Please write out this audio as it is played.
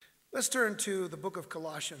Let's turn to the book of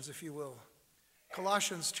Colossians, if you will.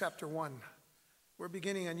 Colossians chapter 1. We're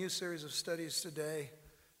beginning a new series of studies today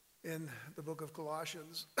in the book of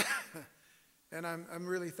Colossians. And I'm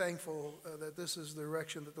really thankful that this is the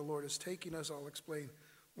direction that the Lord is taking us. I'll explain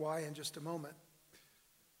why in just a moment.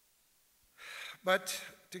 But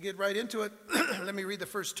to get right into it, let me read the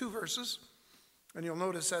first two verses. And you'll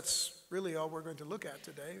notice that's really all we're going to look at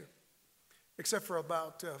today, except for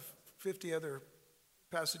about 50 other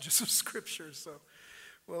passages of Scripture. So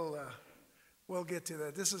we'll get to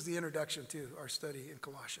that. This is the introduction to our study in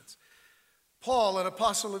Colossians. Paul, an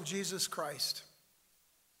apostle of Jesus Christ,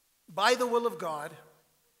 by the will of God,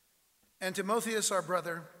 and Timotheus, our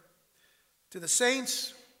brother, to the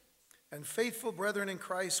saints and faithful brethren in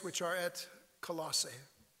Christ which are at Colossae.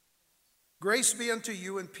 Grace be unto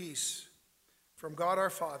you and peace from God our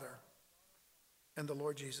Father and the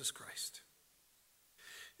Lord Jesus Christ.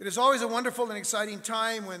 It is always a wonderful and exciting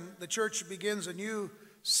time when the church begins a new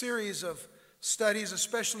series of studies,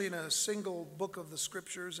 especially in a single book of the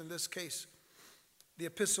Scriptures, in this case, the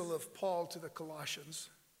epistle of Paul to the Colossians.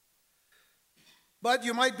 But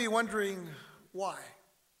you might be wondering why.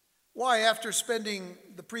 Why, after spending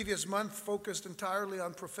the previous month focused entirely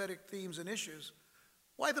on prophetic themes and issues,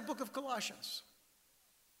 why the book of Colossians?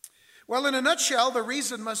 Well, in a nutshell, the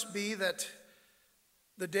reason must be that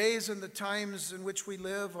the days and the times in which we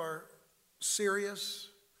live are serious,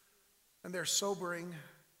 and they're sobering,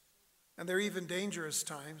 and they're even dangerous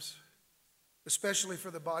times, especially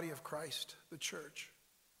for the body of Christ, the church.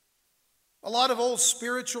 A lot of old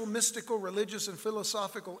spiritual, mystical, religious, and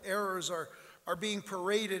philosophical errors are being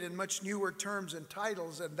paraded in much newer terms and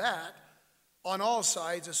titles, and that on all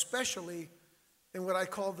sides, especially in what I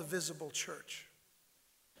call the visible church.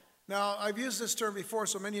 Now, I've used this term before,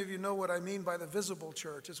 so many of you know what I mean by the visible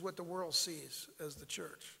church. It's what the world sees as the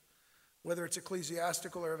church, whether it's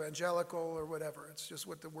ecclesiastical or evangelical or whatever. It's just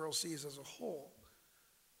what the world sees as a whole.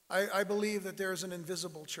 I believe that there is an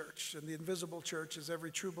invisible church, and the invisible church is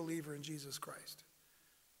every true believer in Jesus Christ.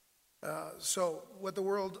 So what the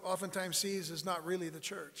world oftentimes sees is not really the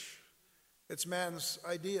church. It's man's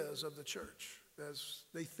ideas of the church as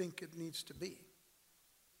they think it needs to be.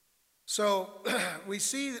 So we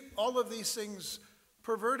see all of these things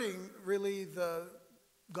perverting really the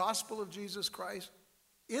gospel of Jesus Christ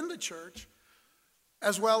in the church,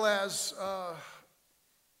 as well as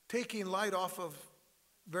taking light off of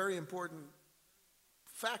very important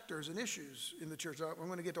factors and issues in the church. I'm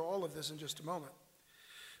going to get to all of this in just a moment.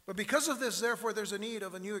 But because of this, therefore, there's a need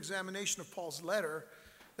of a new examination of Paul's letter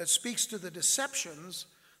that speaks to the deceptions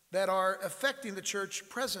that are affecting the church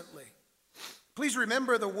presently. Please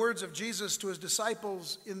remember the words of Jesus to his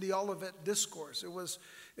disciples in the Olivet Discourse.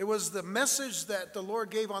 It was the message that the Lord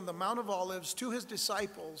gave on the Mount of Olives to his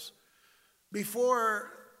disciples before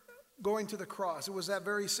going to the cross. It was that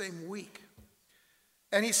very same week.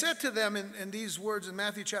 And he said to them in these words in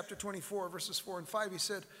Matthew chapter 24, verses 4 and 5, he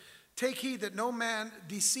said, "Take heed that no man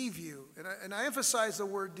deceive you." And I emphasize the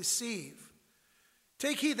word deceive.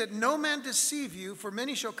 "Take heed that no man deceive you, for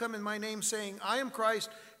many shall come in my name, saying, I am Christ,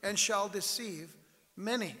 and shall deceive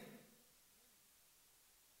many."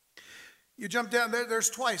 You jump down there, there's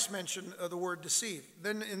twice mention of the word deceive.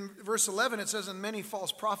 Then in verse 11 it says, "And many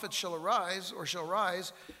false prophets shall arise, or shall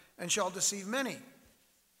rise, and shall deceive many."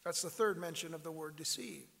 That's the third mention of the word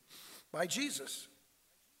deceive by Jesus.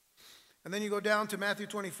 And then you go down to Matthew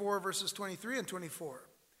 24, verses 23 and 24,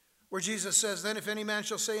 where Jesus says, "Then if any man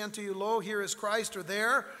shall say unto you, Lo, here is Christ, or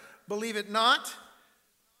there, believe it not.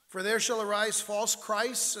 For there shall arise false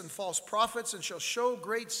Christs and false prophets, and shall show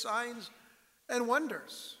great signs and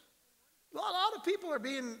wonders." A lot of people are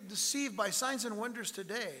being deceived by signs and wonders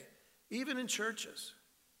today, even in churches.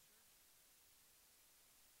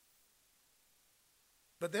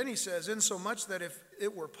 But then he says, "Insomuch that if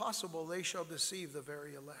it were possible, they shall deceive the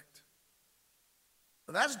very elect."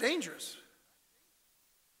 Well, that's dangerous.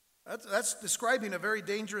 That's describing a very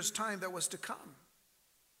dangerous time that was to come.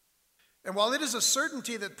 And while it is a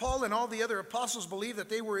certainty that Paul and all the other apostles believed that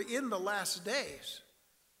they were in the last days,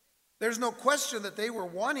 there's no question that they were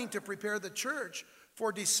wanting to prepare the church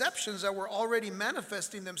for deceptions that were already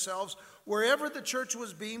manifesting themselves wherever the church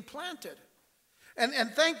was being planted.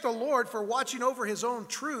 And thank the Lord for watching over his own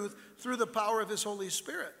truth through the power of his Holy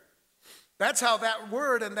Spirit. That's how that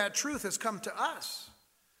word and that truth has come to us.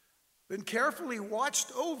 Been carefully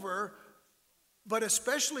watched over, but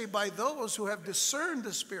especially by those who have discerned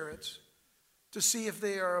the spirits to see if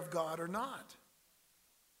they are of God or not.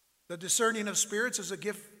 The discerning of spirits is a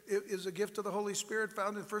gift of the Holy Spirit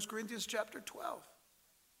found in 1 Corinthians chapter 12.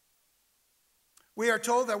 We are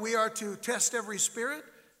told that we are to test every spirit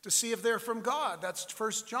to see if they're from God. That's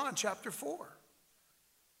 1 John chapter 4.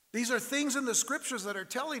 These are things in the scriptures that are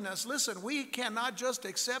telling us, listen, we cannot just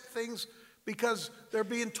accept things because they're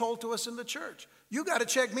being told to us in the church. You got to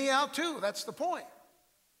check me out too. That's the point.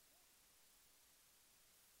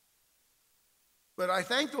 But I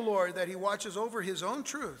thank the Lord that he watches over his own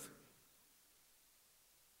truth.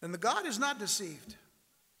 And the God is not deceived.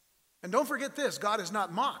 And don't forget this, God is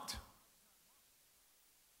not mocked.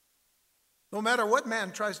 No matter what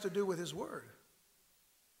man tries to do with his word.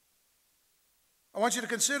 I want you to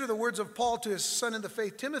consider the words of Paul to his son in the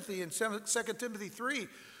faith, Timothy, in 2 Timothy 3,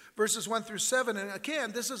 verses 1 through 7. And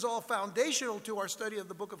again, this is all foundational to our study of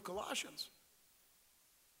the book of Colossians.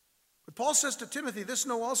 But Paul says to Timothy, this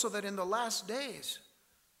know also that in the last days,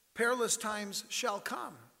 perilous times shall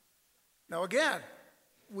come. Now again,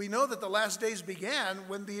 we know that the last days began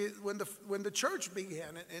when the church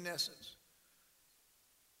began, in essence.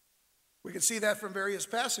 We can see that from various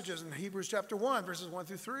passages in Hebrews chapter 1, verses 1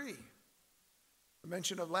 through 3. The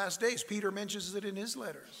mention of last days, Peter mentions it in his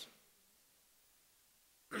letters.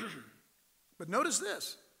 But notice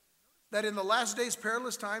this, that in the last days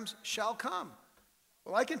perilous times shall come.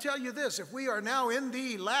 Well, I can tell you this, if we are now in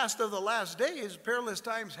the last of the last days, perilous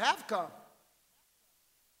times have come.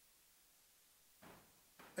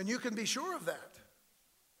 And you can be sure of that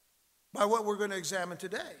by what we're going to examine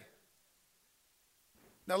today.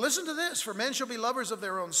 Now listen to this, for men shall be lovers of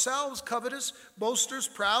their own selves, covetous, boasters,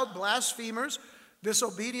 proud, blasphemers,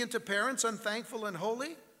 disobedient to parents, unthankful, and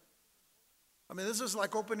holy. I mean, this is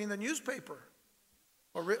like opening the newspaper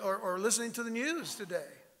or listening to the news today.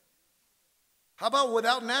 How about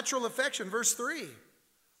without natural affection? Verse 3.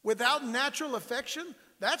 Without natural affection,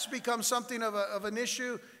 that's become something of an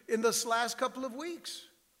issue in this last couple of weeks.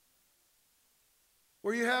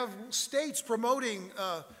 Where you have states promoting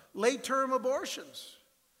late-term abortions.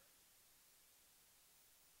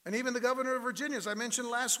 And even the governor of Virginia, as I mentioned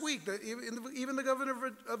last week, even the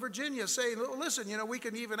governor of Virginia saying, listen, we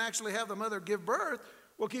can even actually have the mother give birth.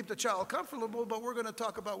 We'll keep the child comfortable, but we're going to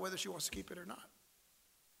talk about whether she wants to keep it or not.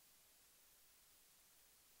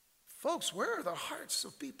 Folks, where are the hearts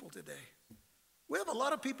of people today? We have a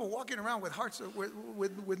lot of people walking around with hearts,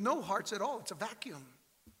 with no hearts at all. It's a vacuum.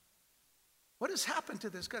 What has happened to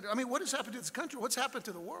this country? I mean, what has happened to this country? What's happened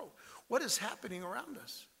to the world? What is happening around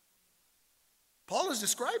us? Paul is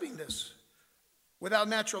describing this. Without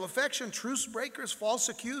natural affection, truce breakers, false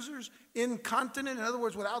accusers, incontinent, in other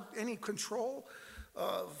words, without any control,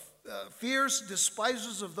 fierce,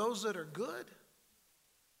 despisers of those that are good,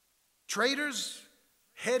 traitors,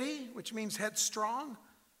 heady, which means headstrong,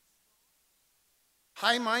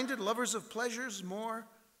 high-minded, lovers of pleasures more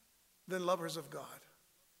than lovers of God.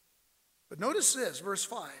 But notice this, verse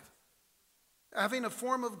 5, having a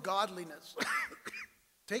form of godliness.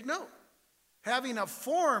 Take note. Having a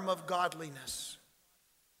form of godliness,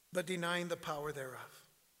 but denying the power thereof.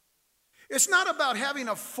 It's not about having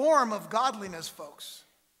a form of godliness, folks.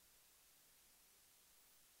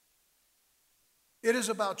 It is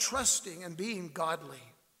about trusting and being godly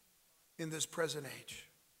in this present age.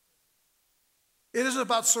 It is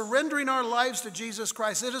about surrendering our lives to Jesus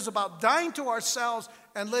Christ. It is about dying to ourselves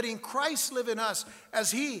and letting Christ live in us,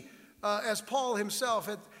 as Paul himself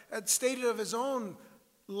had stated of his own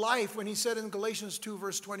life when he said in Galatians 2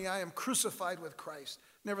 verse 20, I am crucified with Christ.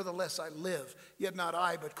 Nevertheless I live, yet not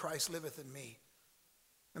I, but Christ liveth in me.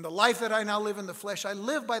 And the life that I now live in the flesh, I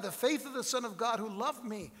live by the faith of the Son of God who loved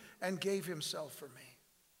me and gave himself for me.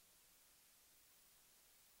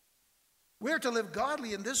 We are to live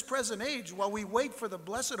godly in this present age while we wait for the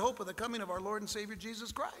blessed hope of the coming of our Lord and Savior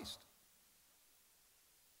Jesus Christ.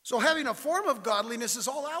 So having a form of godliness is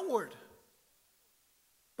all outward.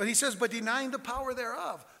 But he says, but denying the power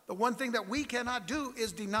thereof. The one thing that we cannot do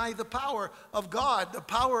is deny the power of God, the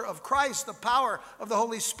power of Christ, the power of the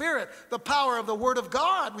Holy Spirit, the power of the Word of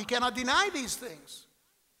God. We cannot deny these things.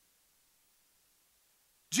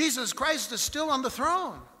 Jesus Christ is still on the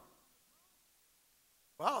throne.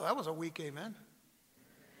 Wow, that was a weak amen.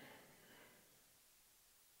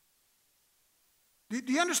 Do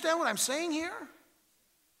you understand what I'm saying here?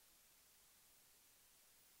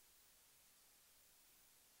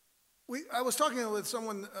 I was talking with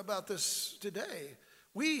someone about this today.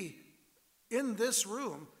 We, in this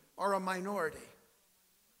room, are a minority.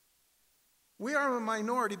 We are a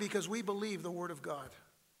minority because we believe the Word of God.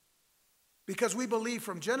 Because we believe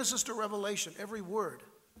from Genesis to Revelation every word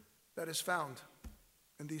that is found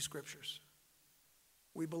in these scriptures.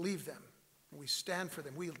 We believe them. We stand for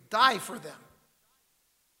them. We'll die for them.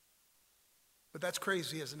 But that's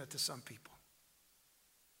crazy, isn't it, to some people?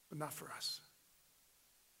 But not for us.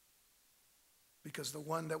 Because the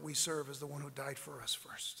one that we serve is the one who died for us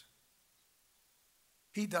first.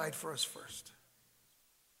 He died for us first.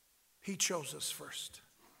 He chose us first.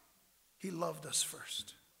 He loved us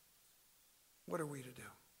first. What are we to do?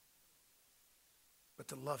 But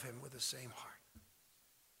to love him with the same heart.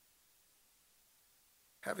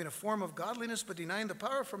 Having a form of godliness, but denying the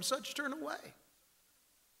power, from such turn away.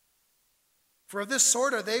 For of this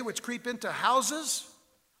sort are they which creep into houses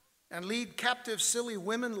and lead captive silly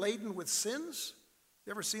women laden with sins.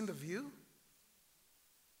 You ever seen The View?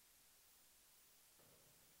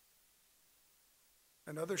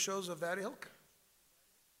 And other shows of that ilk.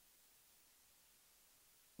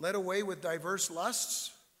 Led away with diverse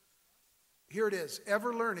lusts. Here it is,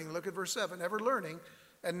 ever learning, look at verse 7, ever learning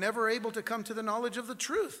and never able to come to the knowledge of the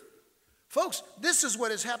truth. Folks, this is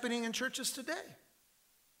what is happening in churches today.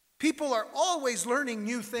 People are always learning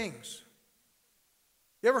new things.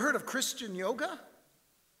 You ever heard of Christian yoga?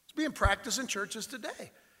 It's being practiced in churches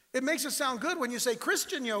today. It makes it sound good when you say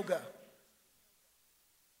Christian yoga.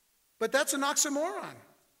 But that's an oxymoron.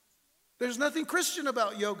 There's nothing Christian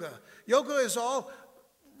about yoga. Yoga is all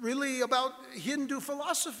really about Hindu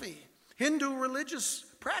philosophy, Hindu religious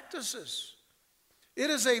practices. It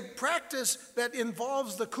is a practice that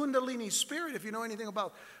involves the Kundalini spirit. If you know anything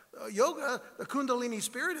about yoga, the Kundalini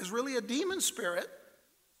spirit is really a demon spirit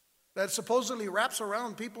that supposedly wraps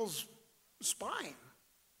around people's spine.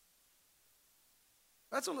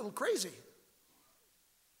 That's a little crazy.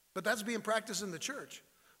 But that's being practiced in the church.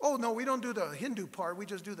 Oh, no, we don't do the Hindu part. We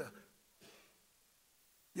just do the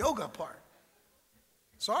yoga part.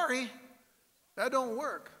 Sorry, that don't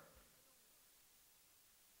work.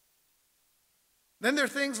 Then there are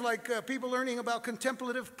things like people learning about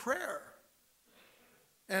contemplative prayer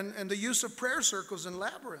and the use of prayer circles and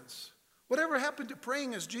labyrinths. Whatever happened to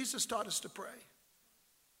praying as Jesus taught us to pray?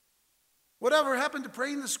 Whatever happened to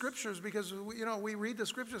praying the scriptures? Because we read the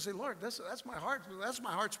scriptures and say, Lord, that's my heart. That's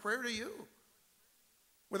my heart's prayer to you.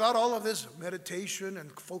 Without all of this meditation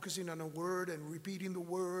and focusing on the word and repeating the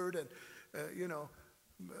word and,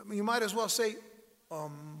 you might as well say,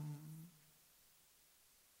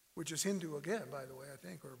 which is Hindu again, by the way, I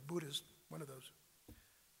think, or Buddhist, one of those.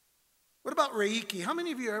 What about Reiki? How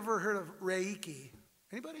many of you ever heard of Reiki?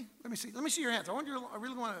 Anybody? Let me see your hands. I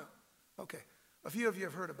really want to, okay. A few of you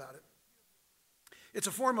have heard about it. It's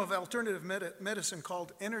a form of alternative medicine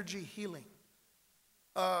called energy healing,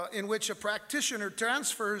 in which a practitioner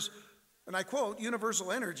transfers, and I quote,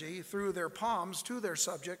 universal energy through their palms to their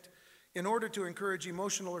subject in order to encourage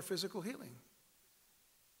emotional or physical healing.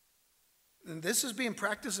 And this is being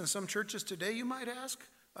practiced in some churches today, you might ask?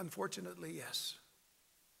 Unfortunately, yes.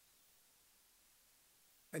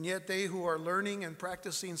 And yet they who are learning and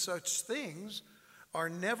practicing such things are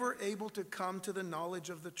never able to come to the knowledge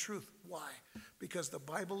of the truth. Why? Because the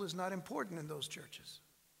Bible is not important in those churches.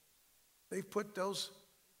 They've put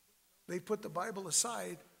the Bible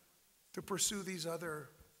aside to pursue these other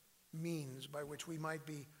means by which we might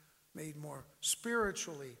be made more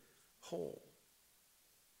spiritually whole.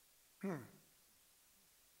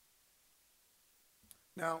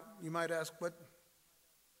 Now, you might ask, what?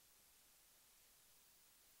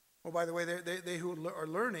 Well, by the way, they who are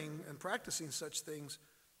learning and practicing such things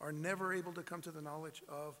are never able to come to the knowledge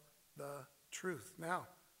of the truth. Now,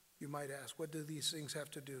 you might ask, what do these things have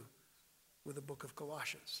to do with the book of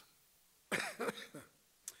Colossians?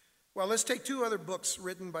 Well, let's take two other books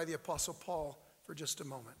written by the Apostle Paul for just a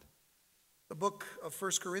moment. The book of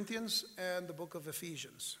 1 Corinthians and the book of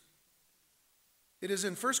Ephesians. It is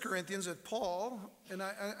in 1 Corinthians that Paul, and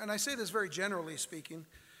I say this very generally speaking,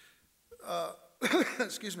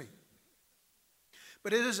 excuse me,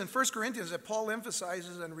 but it is in 1 Corinthians that Paul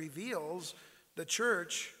emphasizes and reveals the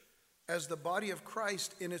church as the body of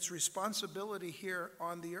Christ in its responsibility here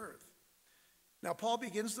on the earth. Now, Paul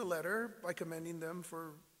begins the letter by commending them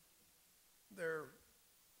for their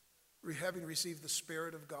having received the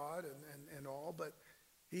Spirit of God and all, but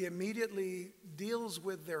he immediately deals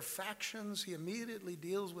with their factions. He immediately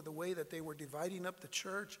deals with the way that they were dividing up the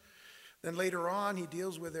church. Then later on, he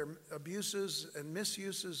deals with their abuses and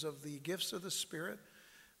misuses of the gifts of the Spirit,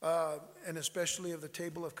 and especially of the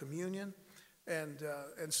table of communion. And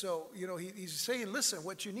so, he's saying, listen,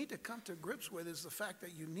 what you need to come to grips with is the fact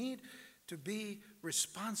that you need to be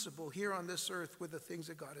responsible here on this earth with the things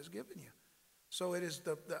that God has given you. So it is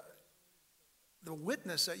the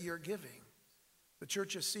witness that you're giving. The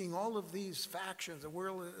church is seeing all of these factions. The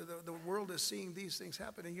world is seeing these things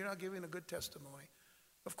happen, and you're not giving a good testimony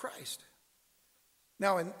of Christ.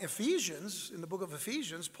 Now, in Ephesians, in the book of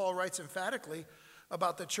Ephesians, Paul writes emphatically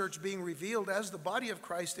about the church being revealed as the body of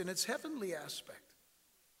Christ in its heavenly aspect.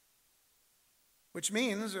 Which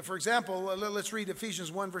means, for example, let's read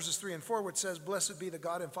Ephesians 1, verses 3 and 4, which says, "Blessed be the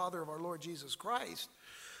God and Father of our Lord Jesus Christ,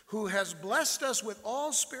 who has blessed us with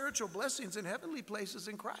all spiritual blessings in heavenly places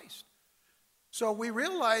in Christ." So we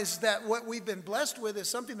realize that what we've been blessed with is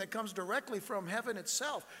something that comes directly from heaven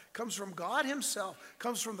itself, comes from God himself,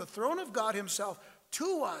 comes from the throne of God himself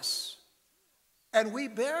to us. And we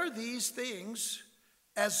bear these things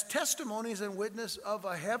as testimonies and witness of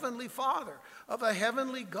a heavenly Father, of a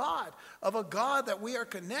heavenly God, of a God that we are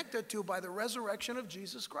connected to by the resurrection of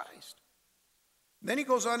Jesus Christ. Then he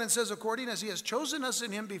goes on and says, according as he has chosen us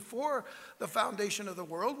in him before the foundation of the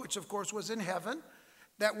world, which of course was in heaven,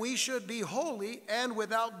 that we should be holy and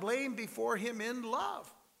without blame before him in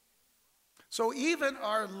love. So even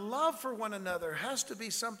our love for one another has to be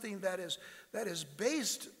something that is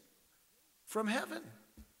based from heaven.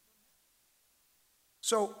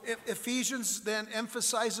 So Ephesians then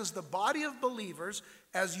emphasizes the body of believers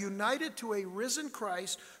as united to a risen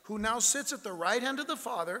Christ who now sits at the right hand of the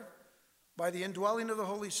Father by the indwelling of the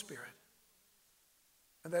Holy Spirit.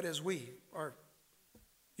 And that is, we are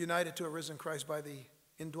united to a risen Christ by the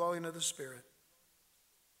indwelling of the Spirit.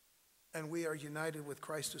 And we are united with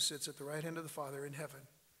Christ who sits at the right hand of the Father in heaven.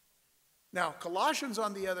 Now, Colossians,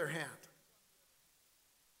 on the other hand,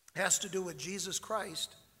 has to do with Jesus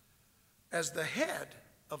Christ as the head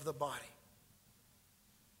of the body.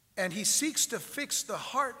 And he seeks to fix the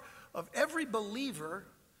heart of every believer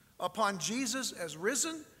upon Jesus as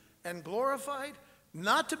risen and glorified,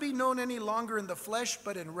 not to be known any longer in the flesh,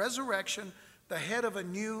 but in resurrection, the head of a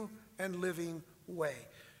new and living way.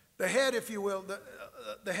 The head, if you will,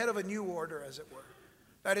 the head of a new order, as it were.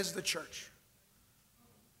 That is the church.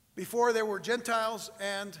 Before there were Gentiles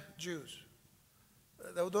and Jews.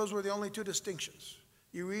 Those were the only two distinctions.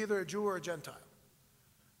 You were either a Jew or a Gentile.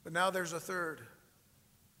 But now there's a third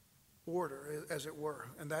order, as it were,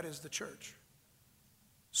 and that is the church.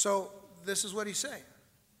 So this is what he's saying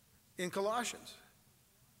in Colossians.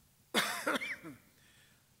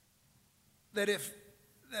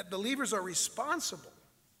 that believers are responsible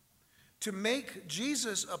to make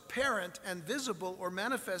Jesus apparent and visible or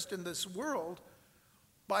manifest in this world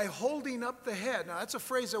by holding up the head. Now that's a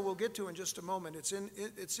phrase that we'll get to in just a moment.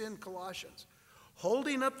 It's in Colossians.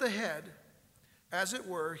 Holding up the head, as it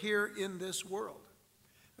were, here in this world.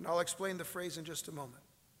 And I'll explain the phrase in just a moment.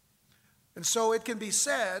 And so it can be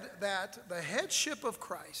said that the headship of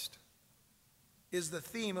Christ is the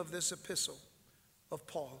theme of this epistle of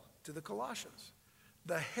Paul to the Colossians.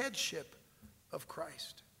 The headship of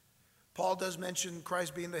Christ. Paul does mention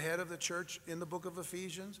Christ being the head of the church in the book of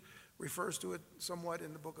Ephesians, refers to it somewhat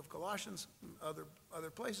in the book of Colossians, other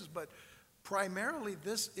places, but primarily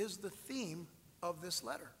this is the theme of this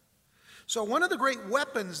letter. So one of the great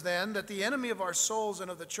weapons then that the enemy of our souls and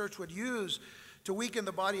of the church would use to weaken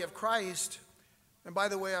the body of Christ, and by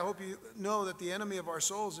the way, I hope you know that the enemy of our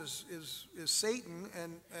souls is Satan,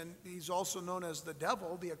 and he's also known as the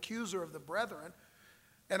devil, the accuser of the brethren.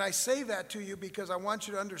 And I say that to you because I want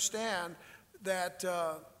you to understand that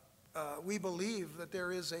we believe that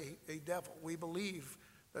there is a devil. We believe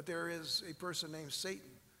that there is a person named Satan.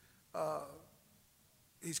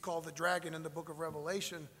 He's called the dragon in the book of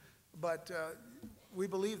Revelation, but we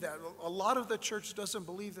believe that. A lot of the church doesn't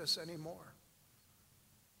believe this anymore.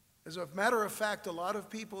 As a matter of fact, a lot of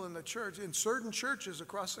people in the church, in certain churches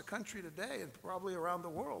across the country today, and probably around the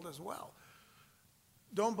world as well,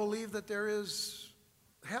 don't believe that there is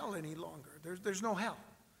hell any longer. There's no hell.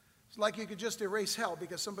 It's like you could just erase hell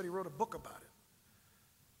because somebody wrote a book about it.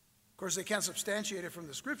 Of course, they can't substantiate it from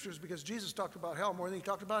the scriptures because Jesus talked about hell more than he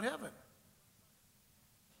talked about heaven.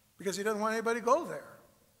 Because he doesn't want anybody to go there.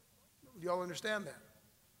 Do you all understand that?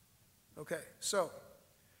 Okay, so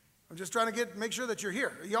I'm just trying to make sure that you're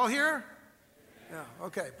here. Are y'all here? Yeah,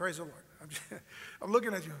 okay, praise the Lord. I'm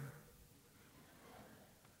looking at you.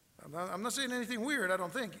 I'm not saying anything weird, I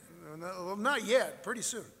don't think. Not yet, pretty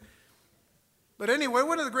soon. But anyway,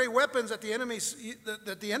 one of the great weapons that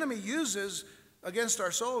the enemy uses against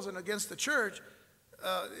our souls and against the church,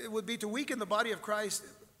 it would be to weaken the body of Christ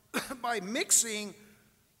by mixing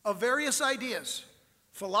of various ideas,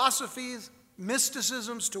 philosophies,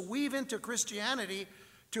 mysticisms to weave into Christianity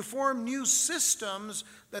to form new systems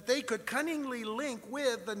that they could cunningly link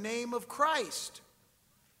with the name of Christ.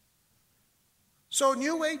 So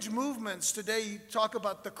New Age movements today talk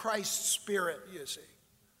about the Christ spirit, you see.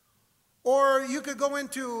 Or you could go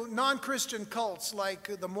into non-Christian cults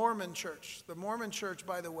like the Mormon Church. The Mormon Church,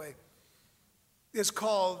 by the way, is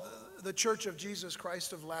called the Church of Jesus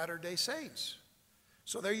Christ of Latter-day Saints.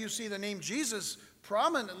 So there you see the name Jesus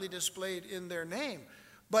prominently displayed in their name.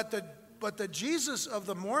 But the Jesus of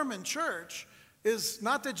the Mormon Church is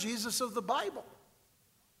not the Jesus of the Bible.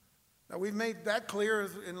 Now, we've made that clear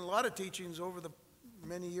in a lot of teachings over the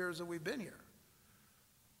many years that we've been here.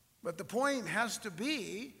 But the point has to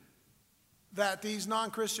be that these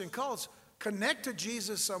non-Christian cults connect to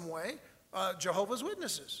Jesus some way. Jehovah's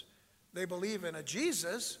Witnesses, they believe in a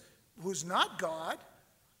Jesus who's not God,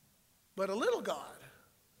 but a little God.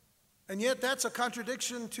 And yet that's a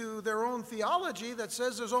contradiction to their own theology that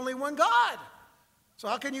says there's only one God. So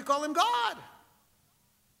how can you call him God?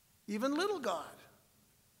 Even little God.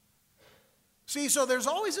 See, so there's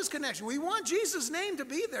always this connection. We want Jesus' name to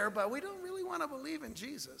be there, but we don't really want to believe in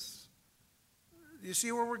Jesus. You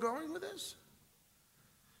see where we're going with this?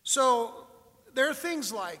 So there are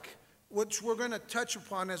things like, which we're going to touch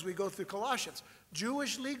upon as we go through Colossians,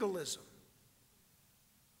 Jewish legalism.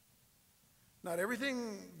 Not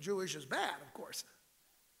everything Jewish is bad, of course.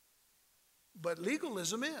 But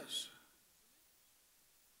legalism is.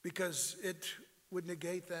 Because it would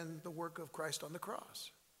negate then the work of Christ on the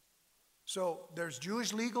cross. So there's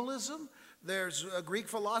Jewish legalism, there's Greek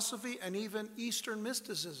philosophy, and even Eastern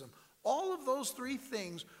mysticism. All of those three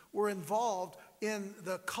things were involved in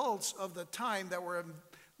the cults of the time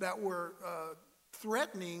that were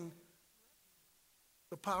threatening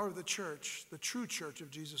the power of the church, the true church of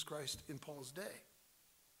Jesus Christ in Paul's day.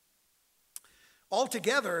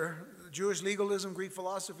 Altogether, Jewish legalism, Greek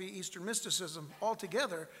philosophy, Eastern mysticism,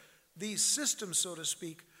 altogether, these systems, so to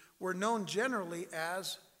speak, were known generally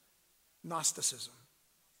as Gnosticism.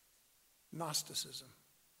 Gnosticism.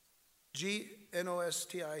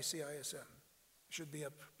 Gnosticism. Should be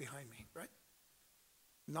up behind me, right?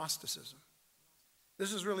 Gnosticism.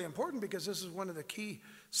 This is really important because this is one of the key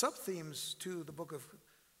sub-themes to the book of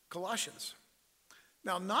Colossians.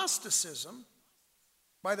 Now, Gnosticism,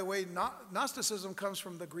 by the way, Gnosticism comes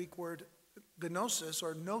from the Greek word gnosis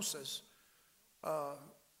or gnosis,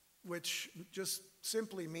 which just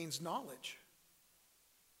simply means knowledge.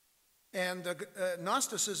 And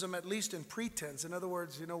Gnosticism, at least in pretense, in other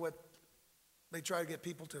words, you know what they try to get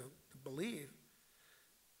people to believe,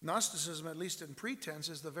 Gnosticism, at least in pretense,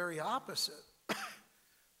 is the very opposite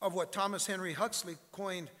of what Thomas Henry Huxley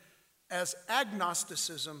coined as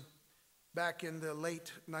agnosticism back in the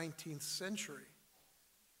late 19th century.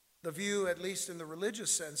 The view, at least in the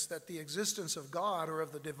religious sense, that the existence of God or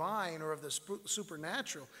of the divine or of the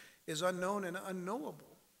supernatural is unknown and unknowable.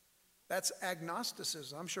 That's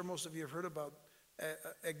agnosticism. I'm sure most of you have heard about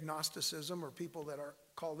agnosticism or people that are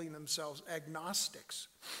calling themselves agnostics.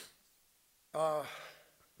 The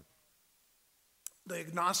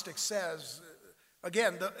agnostic says,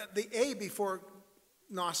 again, the A before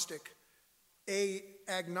Gnostic,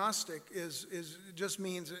 agnostic is just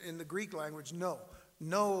means in the Greek language no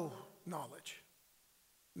knowledge.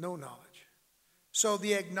 No knowledge. So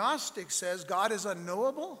the agnostic says God is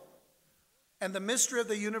unknowable and the mystery of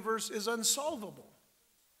the universe is unsolvable.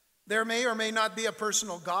 There may or may not be a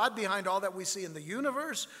personal God behind all that we see in the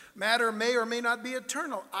universe. Matter may or may not be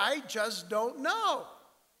eternal. I just don't know.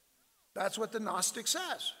 That's what the Gnostic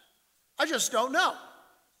says. I just don't know.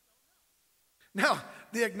 Now,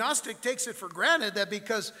 the agnostic takes it for granted that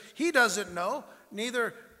because he doesn't know,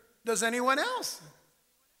 neither does anyone else.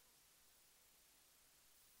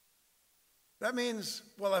 That means,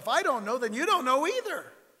 well, if I don't know, then you don't know either.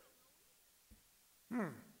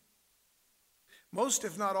 Most,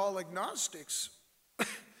 if not all, agnostics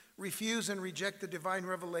refuse and reject the divine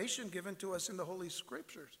revelation given to us in the Holy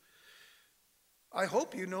Scriptures. I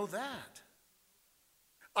hope you know that.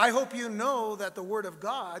 I hope you know that the Word of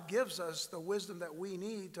God gives us the wisdom that we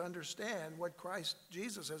need to understand what Christ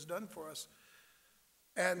Jesus has done for us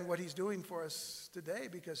and what he's doing for us today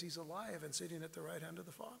because he's alive and sitting at the right hand of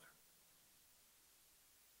the Father.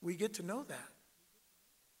 We get to know that.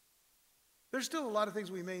 There's still a lot of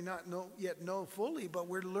things we may not yet know fully, but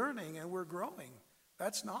we're learning and we're growing.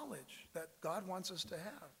 That's knowledge that God wants us to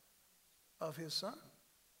have of his Son.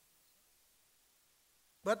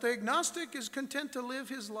 But the agnostic is content to live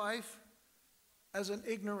his life as an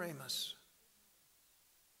ignoramus.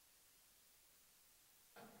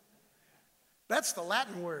 That's the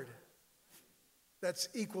Latin word that's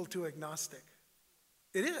equal to agnostic.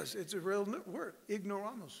 It is. It's a real word,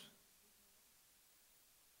 ignoramus.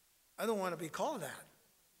 I don't want to be called that.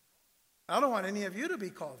 I don't want any of you to be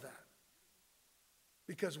called that.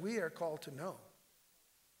 Because we are called to know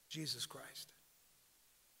Jesus Christ.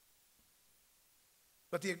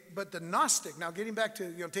 But the Gnostic, now getting back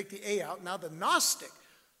to, take the A out, now the Gnostic,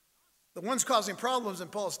 the one's causing problems in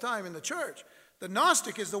Paul's time in the church. The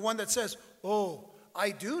Gnostic is the one that says, oh, I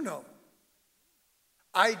do know.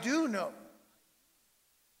 I do know.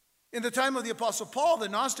 In the time of the Apostle Paul, the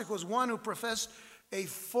Gnostic was one who professed a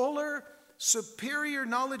fuller superior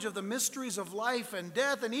knowledge of the mysteries of life and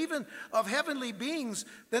death and even of heavenly beings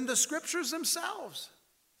than the scriptures themselves.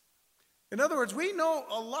 In other words, we know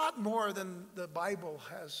a lot more than the Bible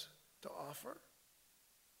has to offer.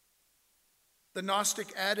 The Gnostic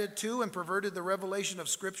added to and perverted the revelation of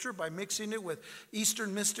Scripture by mixing it with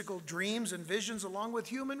Eastern mystical dreams and visions along with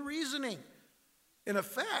human reasoning. In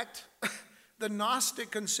effect, the Gnostic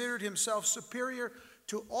considered himself superior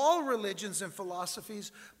to all religions and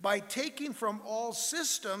philosophies by taking from all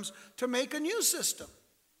systems to make a new system.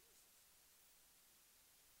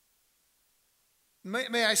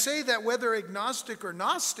 May I say that whether agnostic or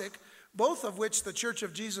Gnostic, both of which the Church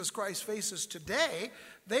of Jesus Christ faces today,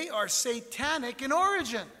 they are satanic in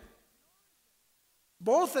origin.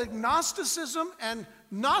 Both agnosticism and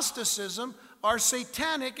Gnosticism are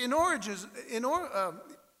satanic in origin,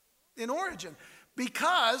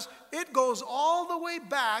 because it goes all the way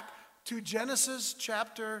back to Genesis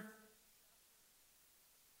chapter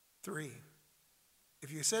 3.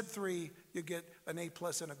 If you said 3, you get an A+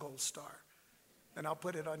 and a gold star. And I'll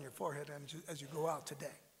put it on your forehead as you go out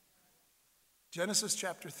today. Genesis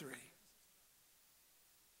chapter 3,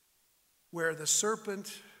 where the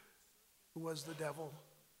serpent, who was the devil,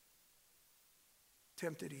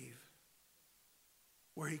 tempted Eve,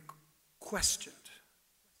 where he questioned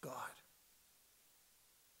God,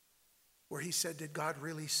 where he said, did God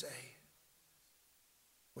really say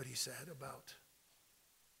what he said about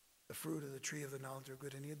the fruit of the tree of the knowledge of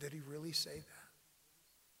good and evil? Did he really say that?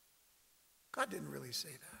 God didn't really say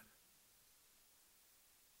that.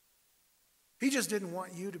 He just didn't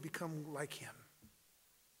want you to become like him.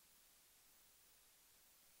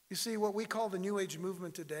 You see, what we call the New Age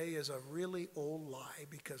movement today is a really old lie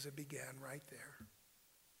because it began right there.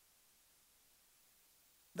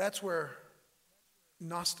 That's where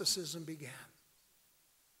Gnosticism began.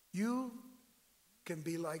 You can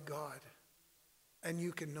be like God, and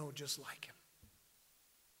you can know just like him.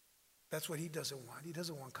 That's what he doesn't want. He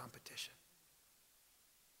doesn't want competition.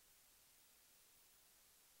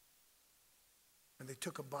 And they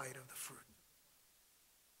took a bite of the fruit.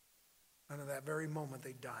 And at that very moment,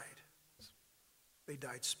 they died. They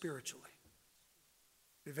died spiritually.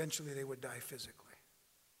 Eventually, they would die physically.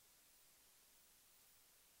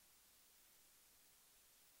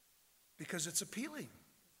 Because it's appealing.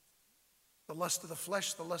 The lust of the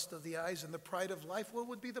flesh, the lust of the eyes, and the pride of life. What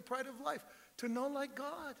would be the pride of life? To know like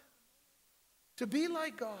God. To be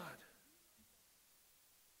like God.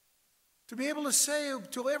 To be able to say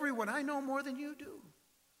to everyone, I know more than you do.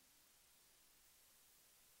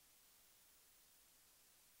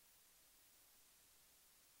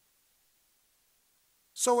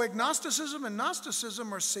 So agnosticism and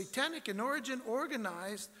Gnosticism are satanic in origin,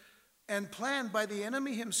 organized and planned by the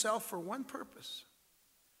enemy himself for one purpose.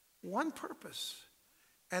 One purpose.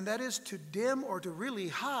 And that is to dim or to really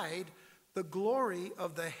hide the glory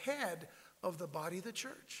of the head of the body, the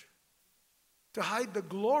church. To hide the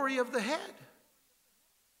glory of the head.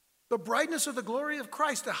 The brightness of the glory of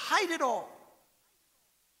Christ. To hide it all.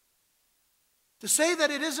 To say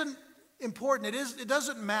that it isn't important. It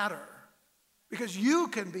doesn't matter. Because you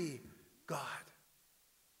can be God.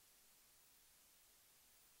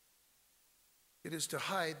 It is to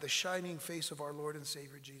hide the shining face of our Lord and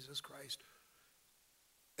Savior Jesus Christ.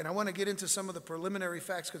 And I want to get into some of the preliminary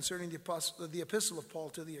facts concerning the epistle of Paul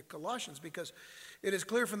to the Colossians, because it is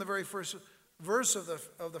clear from the very first verse of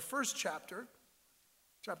the first chapter,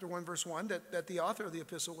 chapter 1, verse 1, that the author of the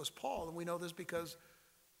epistle was Paul. And we know this because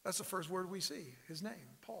that's the first word we see, his name,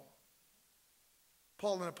 Paul.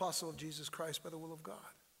 Paul, an apostle of Jesus Christ by the will of God.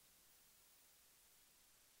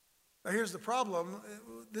 Now here's the problem.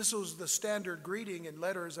 This was the standard greeting in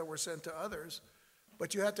letters that were sent to others,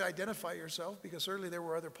 but you had to identify yourself because certainly there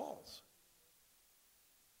were other Pauls.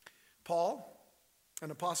 Paul, an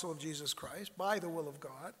apostle of Jesus Christ by the will of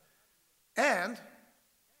God, and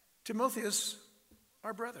Timotheus,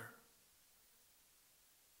 our brother.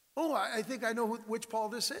 Oh, I think I know which Paul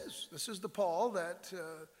this is. This is the Paul that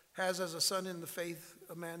has as a son in the faith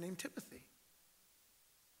a man named Timothy.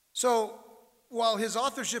 So, while his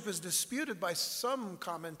authorship is disputed by some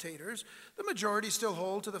commentators, the majority still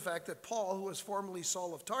hold to the fact that Paul, who was formerly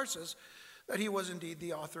Saul of Tarsus, that he was indeed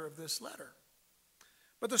the author of this letter.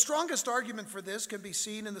 But the strongest argument for this can be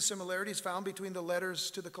seen in the similarities found between the letters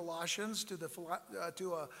to the Colossians,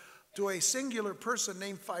 to a singular person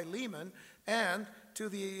named Philemon, and to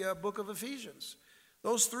the book of Ephesians.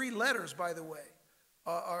 Those three letters, by the way,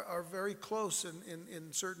 are very close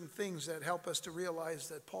in certain things that help us to realize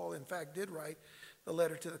that Paul, in fact, did write the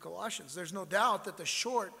letter to the Colossians. There's no doubt that the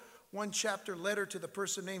short one-chapter letter to the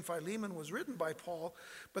person named Philemon was written by Paul,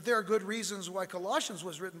 but there are good reasons why Colossians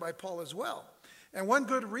was written by Paul as well. And one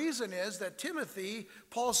good reason is that Timothy,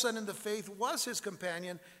 Paul's son in the faith, was his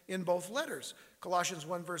companion in both letters. Colossians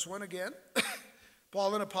 1 verse 1 again,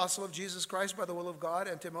 Paul, an apostle of Jesus Christ by the will of God,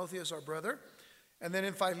 and Timotheus, our brother. And then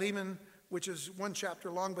in Philemon, which is one chapter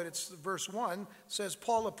long, but it's verse 1, says,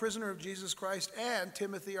 Paul, a prisoner of Jesus Christ, and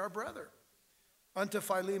Timothy, our brother. Unto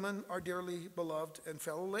Philemon, our dearly beloved and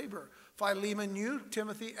fellow laborer. Philemon knew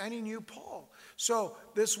Timothy and he knew Paul. So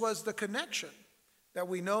this was the connection that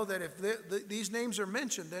we know that if these names are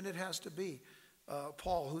mentioned, then it has to be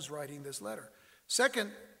Paul who's writing this letter.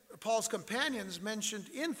 Second, Paul's companions mentioned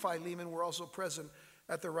in Philemon were also present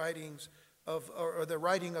at the writings of, or the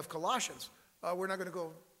writing of Colossians. We're not going to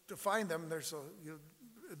go to find them. There's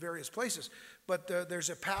various places. But there's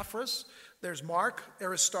Epaphras, there's Mark,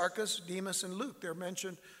 Aristarchus, Demas, and Luke. They're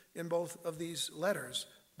mentioned in both of these letters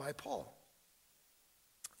by Paul.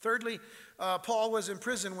 Thirdly, Paul was in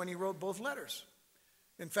prison when he wrote both letters.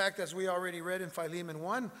 In fact, as we already read in Philemon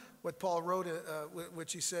 1, what Paul wrote,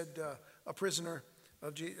 which he said, a prisoner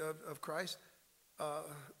of Christ.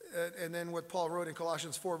 And then what Paul wrote in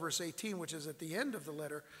Colossians 4, verse 18, which is at the end of the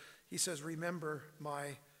letter, he says, remember my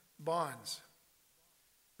bonds.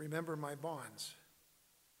 Remember my bonds.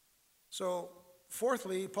 So,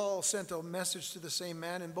 fourthly, Paul sent a message to the same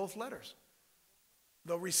man in both letters.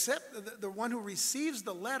 The one who receives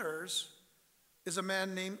the letters is a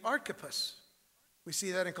man named Archippus. We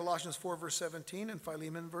see that in Colossians 4, verse 17, and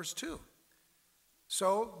Philemon, verse 2.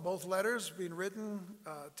 So, both letters being written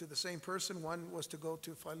to the same person. One was to go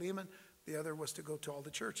to Philemon, the other was to go to all the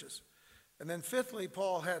churches. And then fifthly,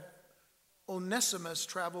 Paul had Onesimus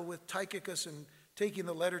travel with Tychicus and taking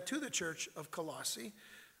the letter to the church of Colossae.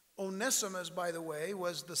 Onesimus, by the way,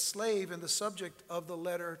 was the slave and the subject of the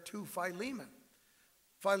letter to Philemon.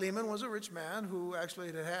 Philemon was a rich man who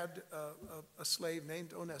actually had a slave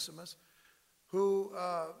named Onesimus, who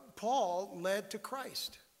Paul led to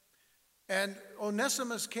Christ. And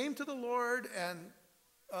Onesimus came to the Lord, and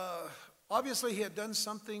obviously he had done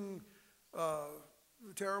something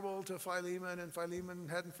terrible to Philemon, and Philemon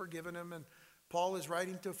hadn't forgiven him. And Paul is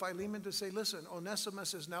writing to Philemon to say, listen,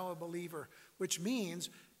 Onesimus is now a believer, which means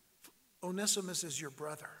Onesimus is your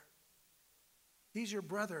brother. He's your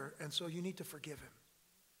brother, and so you need to forgive him.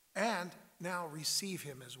 And now receive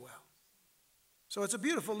him as well. So it's a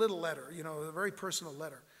beautiful little letter, a very personal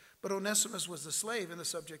letter. But Onesimus was the slave and the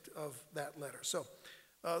subject of that letter. So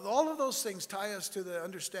all of those things tie us to the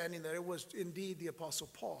understanding that it was indeed the Apostle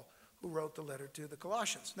Paul who wrote the letter to the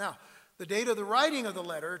Colossians. Now, the date of the writing of the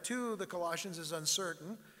letter to the Colossians is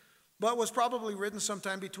uncertain, but was probably written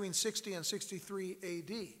sometime between 60 and 63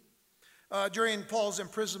 AD, during Paul's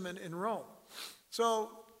imprisonment in Rome.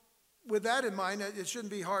 So with that in mind, it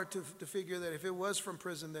shouldn't be hard to figure that if it was from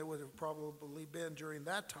prison, that would have probably been during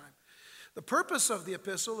that time. The purpose of the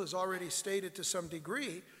epistle, is already stated to some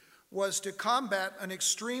degree, was to combat an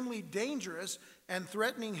extremely dangerous and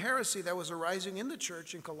threatening heresy that was arising in the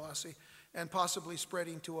church in Colossae and possibly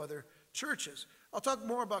spreading to other churches. I'll talk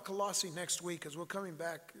more about Colossae next week as we're coming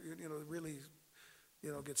back, really,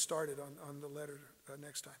 get started on the letter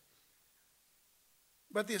next time.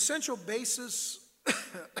 But the essential basis,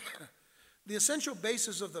 the essential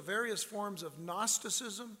basis of the various forms of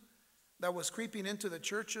Gnosticism that was creeping into the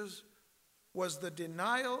churches was the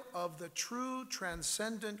denial of the true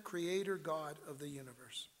transcendent creator God of the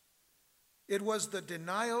universe. It was the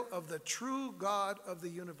denial of the true God of the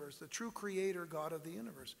universe, the true creator God of the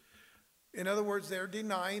universe. In other words, they're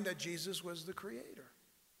denying that Jesus was the creator.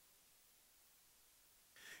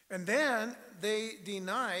 And then they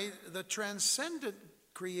denied the transcendent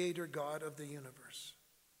creator God of the universe.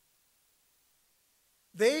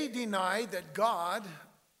 They denied that God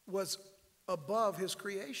was above his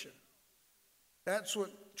creation. That's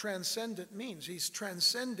what transcendent means. He's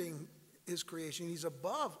transcending his creation. He's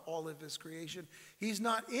above all of his creation. He's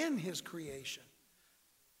not in his creation.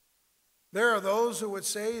 There are those who would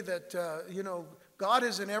say that, God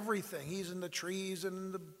is in everything. He's in the trees and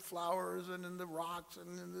in the flowers and in the rocks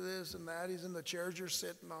and in this and that. He's in the chairs you're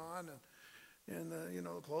sitting on and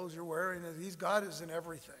the clothes you're wearing. God is in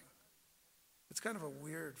everything. It's kind of a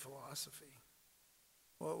weird philosophy.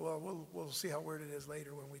 Well, we'll see how weird it is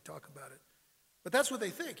later when we talk about it. But that's what they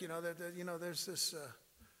think, that there's this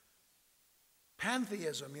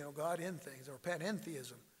pantheism, God in things, or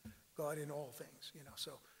panentheism, God in all things,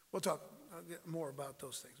 So we'll talk more about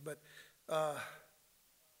those things. But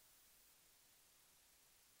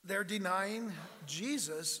they're denying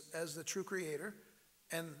Jesus as the true creator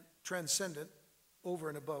and transcendent over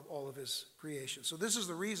and above all of his creation. So this is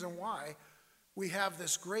the reason why we have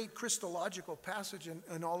this great Christological passage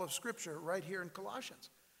in all of Scripture right here in Colossians.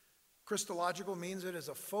 Christological means it is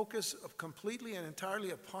a focus of completely and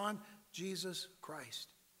entirely upon Jesus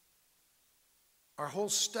Christ. Our whole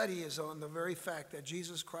study is on the very fact that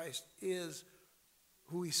Jesus Christ is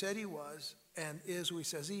who he said he was and is who he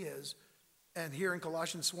says he is. And here in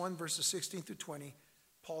Colossians 1, verses 16 through 20,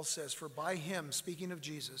 Paul says, "For by him," speaking of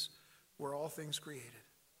Jesus, "were all things created."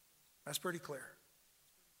 That's pretty clear.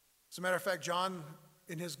 As a matter of fact, John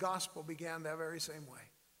in his gospel began that very same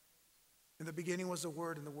way. In the beginning was the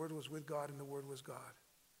Word, and the Word was with God, and the Word was God.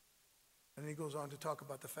 And then he goes on to talk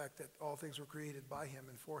about the fact that all things were created by him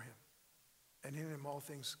and for him. And in him all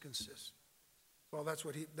things consist. Well,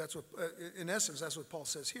 in essence, that's what Paul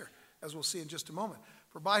says here, as we'll see in just a moment.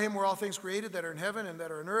 "For by him were all things created that are in heaven and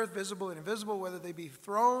that are on earth, visible and invisible, whether they be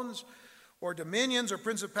thrones or dominions or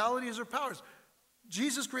principalities or powers."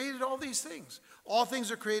 Jesus created all these things. All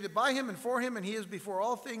things are created by him and for him, and he is before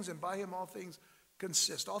all things, and by him all things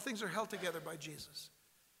consist. All things are held together by Jesus.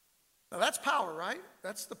 Now that's power, right?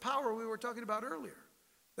 That's the power we were talking about earlier,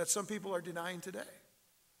 that some people are denying today.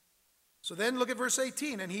 So then look at verse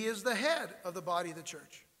 18, "And he is the head of the body of the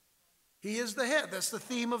church." He is the head. That's the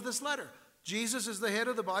theme of this letter. Jesus is the head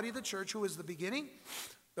of the body of the church, who is the beginning,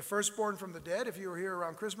 the firstborn from the dead. If you were here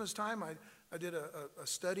around Christmas time, I did a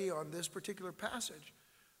study on this particular passage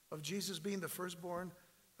of Jesus being the firstborn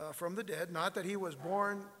from the dead. Not that he was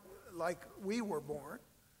born like we were born,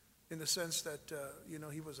 in the sense that,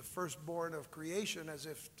 he was a firstborn of creation, as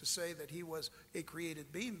if to say that he was a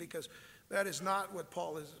created being, because that is not what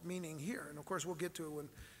Paul is meaning here. And of course, we'll get to it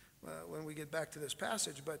when we get back to this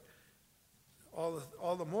passage. But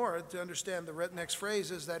all the more to understand the next phrase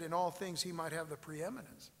is that in all things he might have the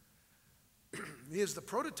preeminence. He is the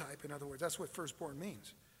prototype, in other words. That's what firstborn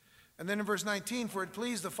means. And then in verse 19, "For it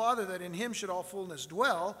pleased the Father that in him should all fullness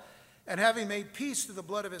dwell, and having made peace through the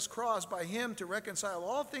blood of his cross, by him to reconcile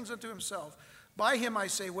all things unto himself. By him, I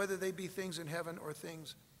say, whether they be things in heaven or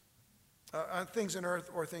things in earth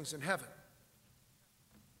or things in heaven."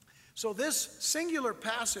 So this singular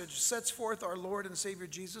passage sets forth our Lord and Savior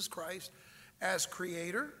Jesus Christ as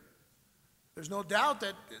creator. There's no doubt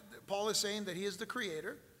that Paul is saying that he is the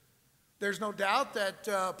creator. There's no doubt that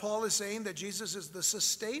Paul is saying that Jesus is the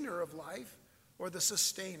sustainer of life, or the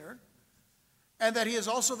sustainer, and that he is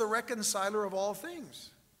also the reconciler of all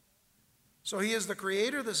things. So he is the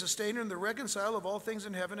creator, the sustainer, and the reconciler of all things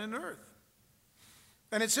in heaven and earth.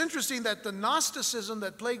 And it's interesting that the Gnosticism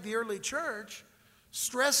that plagued the early church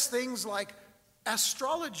stressed things like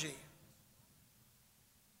astrology,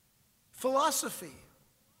 philosophy,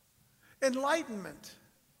 enlightenment,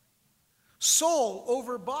 soul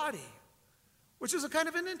over body, which is a kind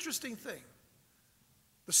of an interesting thing.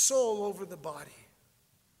 The soul over the body.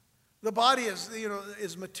 The body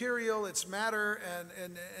is material, it's matter,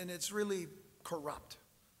 and it's really corrupt.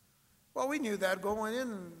 Well, we knew that going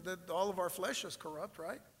in, that all of our flesh is corrupt,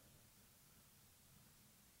 right?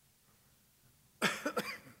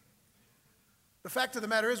 The fact of the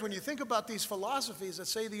matter is, when you think about these philosophies that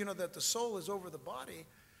say that the soul is over the body,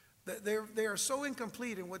 they are so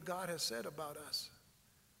incomplete in what God has said about us.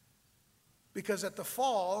 Because at the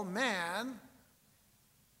fall, man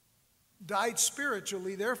died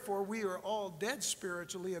spiritually, therefore we are all dead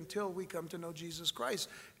spiritually until we come to know Jesus Christ.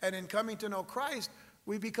 And in coming to know Christ,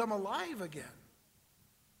 we become alive again,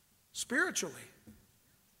 spiritually.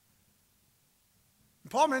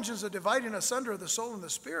 Paul mentions the dividing asunder of the soul and the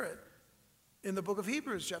spirit in the book of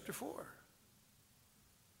Hebrews, chapter 4.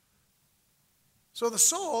 So the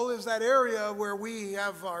soul is that area where we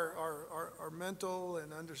have our mental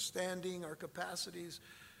and understanding, our capacities.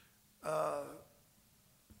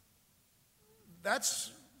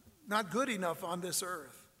 That's not good enough on this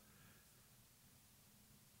earth,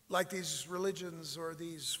 like these religions or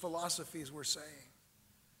these philosophies were saying,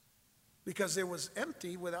 because it was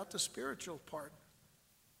empty without the spiritual part.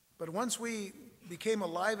 But once we became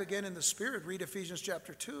alive again in the Spirit, read Ephesians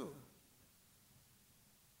chapter 2.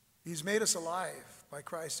 He's made us alive by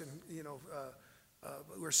Christ, and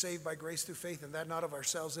we're saved by grace through faith, and that not of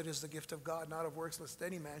ourselves, it is the gift of God, not of works, lest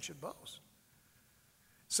any man should boast.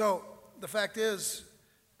 So the fact is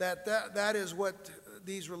that is what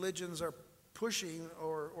these religions are pushing,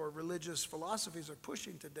 or religious philosophies are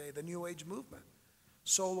pushing today, the New Age movement,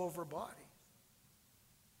 soul over body.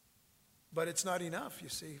 But it's not enough, you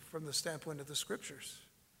see, from the standpoint of the Scriptures.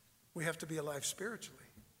 We have to be alive spiritually.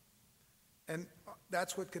 And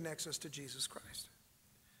that's what connects us to Jesus Christ.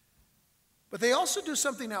 But they also do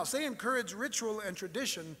something else. They encourage ritual and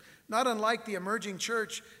tradition, not unlike the emerging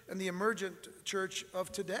church and the emergent church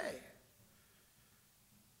of today.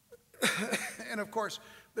 And of course,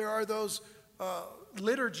 there are those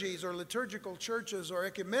liturgies or liturgical churches or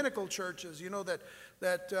ecumenical churches,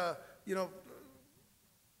 that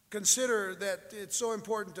consider that it's so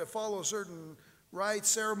important to follow certain rites,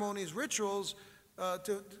 ceremonies, rituals,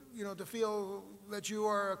 to feel that you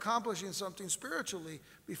are accomplishing something spiritually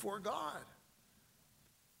before God.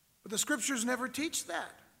 But the scriptures never teach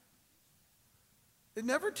that. It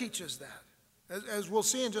never teaches that, as we'll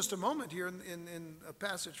see in just a moment here in a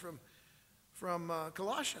passage from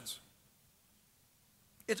Colossians.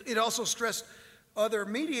 It also stressed other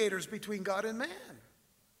mediators between God and man.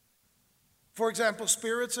 For example,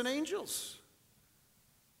 spirits and angels.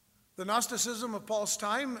 The Gnosticism of Paul's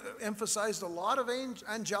time emphasized a lot of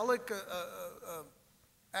angelic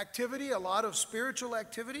activity, a lot of spiritual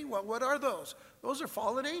activity. Well, what are those? Those are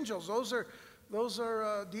fallen angels. Those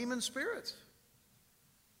are demon spirits.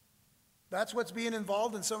 That's what's being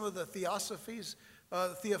involved in some of the theosophies,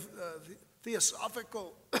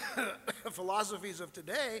 theosophical philosophies of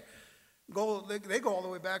today. They go all the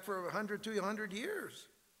way back for 100 to 100 years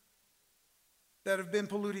that have been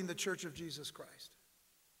polluting the Church of Jesus Christ.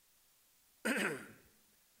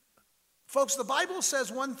 Folks, the Bible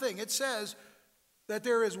says one thing. It says that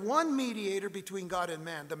there is one mediator between God and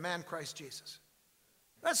man, the man Christ Jesus.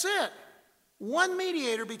 That's it. One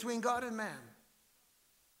mediator between God and man,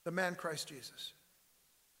 the man Christ Jesus.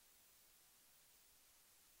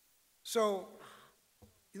 So,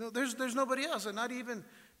 there's nobody else, and not even,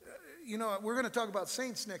 we're going to talk about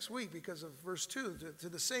saints next week because of verse 2, to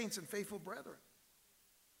the saints and faithful brethren.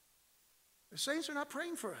 The saints are not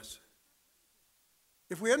praying for us.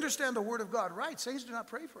 If we understand the Word of God right, saints do not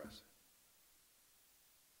pray for us.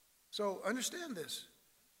 So understand this.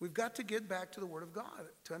 We've got to get back to the Word of God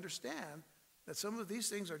to understand that some of these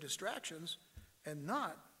things are distractions and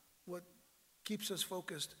not what keeps us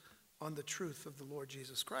focused on the truth of the Lord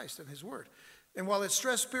Jesus Christ and His Word. And while it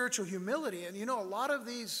stressed spiritual humility, and a lot of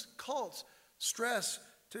these cults stress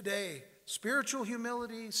today spiritual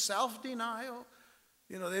humility, self-denial.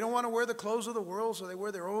 They don't want to wear the clothes of the world, so they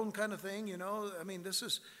wear their own kind of thing, this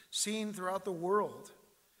is seen throughout the world.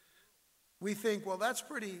 We think, that's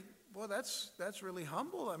really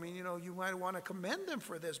humble. You might want to commend them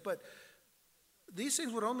for this, but these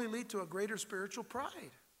things would only lead to a greater spiritual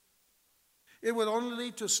pride. It would only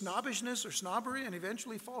lead to snobbishness or snobbery and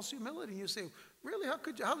eventually false humility. And you say, really, how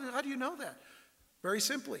do you know that? Very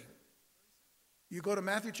simply, you go to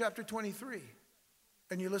Matthew chapter 23.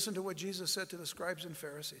 And you listen to what Jesus said to the scribes and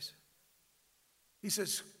Pharisees. He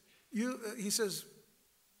says,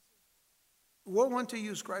 woe unto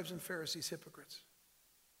you, scribes and Pharisees, hypocrites.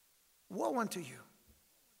 Woe unto you.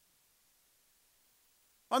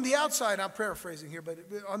 On the outside, I'm paraphrasing here, but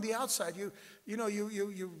on the outside, you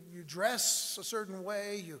dress a certain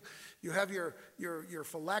way. You have your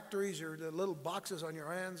phylacteries, the little boxes on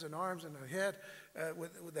your hands and arms and head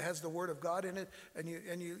that has the Word of God in it, and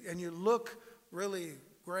you look really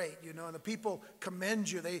great, and the people commend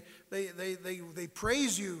you. They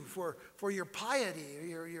praise you for your piety,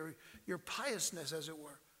 your piousness, as it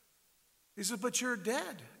were. He says, but you're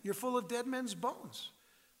dead. You're full of dead men's bones.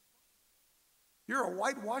 You're a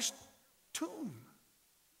whitewashed tomb.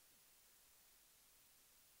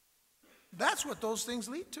 That's what those things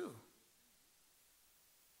lead to.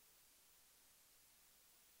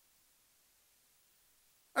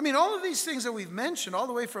 All of these things that we've mentioned, all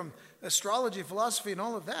the way from astrology, philosophy, and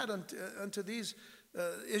all of that, unto these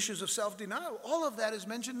issues of self-denial, all of that is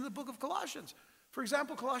mentioned in the book of Colossians. For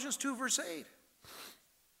example, Colossians 2, verse 8.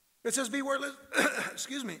 It says, beware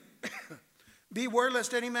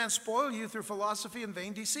lest any man spoil you through philosophy and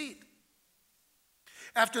vain deceit.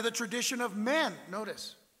 After the tradition of men,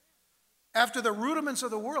 notice. After the rudiments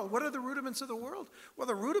of the world. What are the rudiments of the world? Well,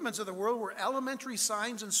 the rudiments of the world were elementary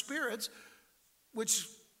signs and spirits, which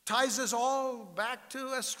ties us all back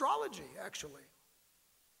to astrology, actually,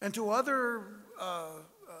 and to other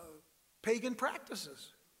pagan practices,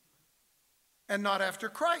 and not after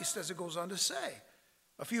Christ, as it goes on to say.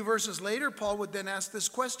 A few verses later, Paul would then ask this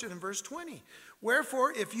question in verse 20.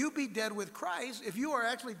 Wherefore, if you be dead with Christ, if you are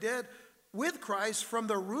actually dead with Christ from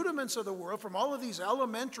the rudiments of the world, from all of these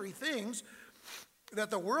elementary things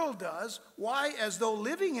that the world does, why, as though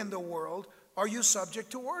living in the world, are you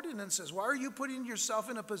subject to ordinances? Why are you putting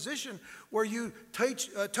yourself in a position where you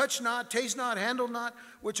touch not, taste not, handle not,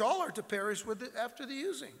 which all are to perish with after the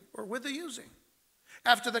using, or with the using,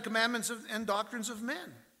 after the commandments and doctrines of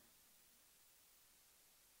men?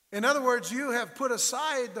 In other words, you have put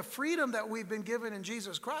aside the freedom that we've been given in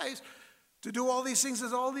Jesus Christ to do all these things,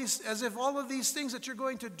 as if all of these things that you're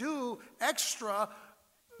going to do extra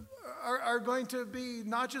are going to be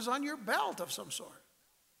notches on your belt of some sort.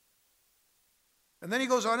 And then he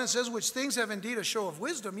goes on and says, which things have indeed a show of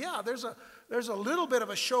wisdom. Yeah, there's a little bit of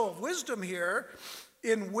a show of wisdom here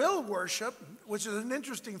in will worship, which is an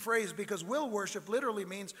interesting phrase because will worship literally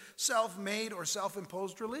means self-made or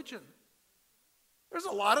self-imposed religion. There's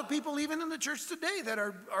a lot of people even in the church today that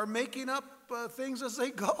are making up things as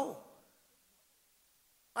they go.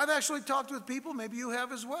 I've actually talked with people, maybe you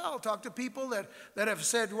have as well, talked to people that have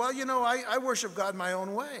said, well, you know, I worship God my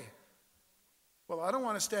own way. Well, I don't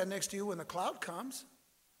want to stand next to you when the cloud comes.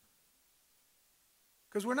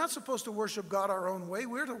 Because we're not supposed to worship God our own way.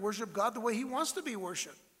 We're to worship God the way he wants to be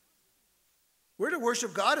worshiped. We're to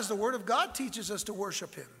worship God as the Word of God teaches us to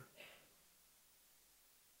worship him.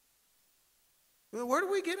 Well, where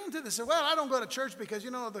do we get into this? Well, I don't go to church because,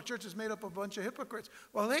 you know, the church is made up of a bunch of hypocrites.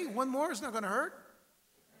 Well, hey, one more is not going to hurt.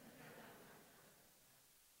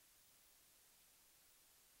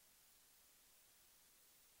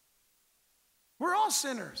 We're all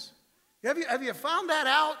sinners. Have you found that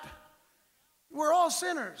out? We're all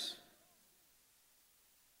sinners.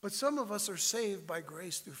 But some of us are saved by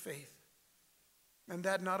grace through faith. And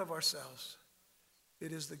that not of ourselves.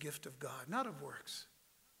 It is the gift of God, not of works,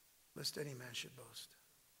 lest any man should boast.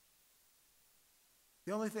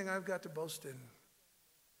 The only thing I've got to boast in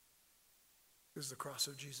is the cross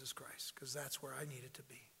of Jesus Christ, because that's where I needed to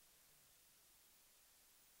be.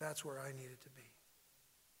 That's where I needed to be.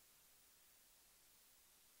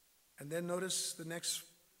 And then notice the next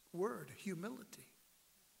word, humility.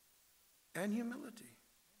 And humility.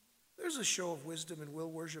 There's a show of wisdom in will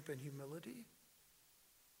worship and humility.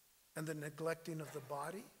 And the neglecting of the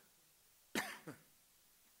body.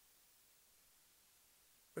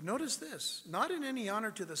 But notice this, not in any honor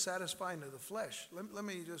to the satisfying of the flesh. Let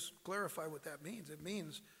me just clarify what that means. It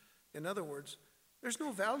means, in other words, there's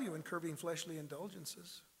no value in curbing fleshly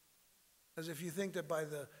indulgences. As if you think that by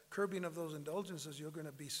the curbing of those indulgences, you're going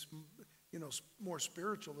to be, you know, more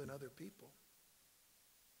spiritual than other people.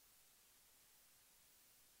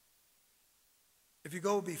 If you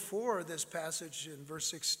go before this passage in verse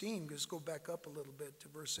 16, just go back up a little bit to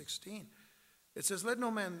verse 16. It says, let no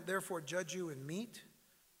man therefore judge you in meat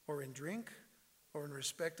or in drink or in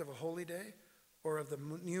respect of a holy day or of the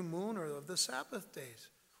new moon or of the Sabbath days.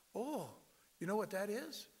 Oh, you know what that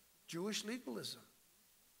is? Jewish legalism.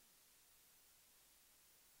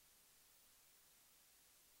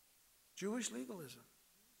 Jewish legalism.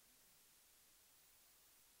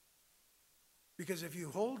 Because if you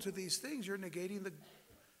hold to these things, you're negating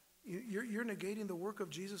the work of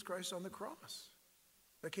Jesus Christ on the cross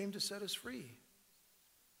that came to set us free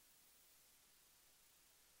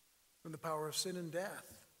from the power of sin and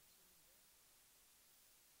death.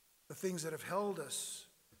 The things that have held us.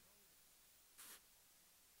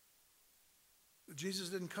 Jesus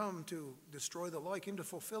didn't come to destroy the law, he came to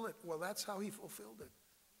fulfill it. Well, that's how he fulfilled it.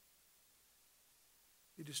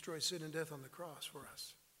 He destroyed sin and death on the cross for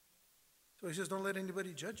us. So he says, don't let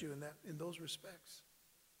anybody judge you in those respects.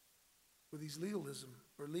 With these legalism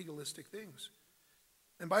or legalistic things.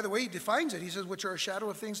 And by the way, he defines it. He says, which are a shadow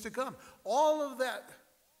of things to come. All of that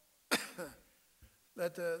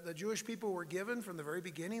that the Jewish people were given from the very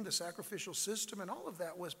beginning, the sacrificial system and all of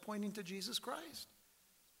that was pointing to Jesus Christ.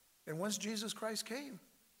 And once Jesus Christ came,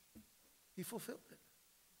 he fulfilled it.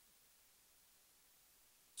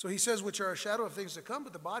 So he says, which are a shadow of things to come,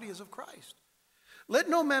 but the body is of Christ. Let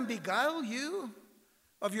no man beguile you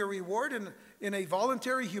of your reward in a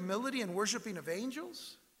voluntary humility and worshiping of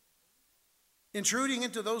angels, intruding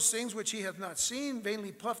into those things which he hath not seen,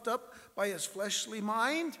 vainly puffed up by his fleshly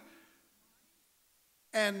mind,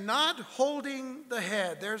 and not holding the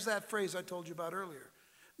head. There's that phrase I told you about earlier.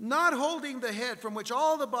 Not holding the head, from which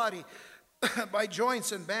all the body by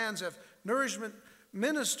joints and bands have nourishment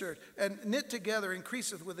ministered and knit together,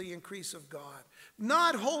 increaseth with the increase of God.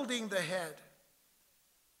 Not holding the head.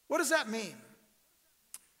 What does that mean?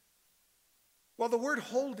 Well, the word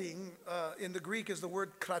holding in the Greek is the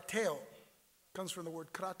word krateo. It comes from the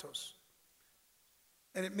word kratos.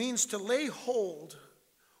 And it means to lay hold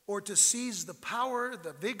or to seize the power,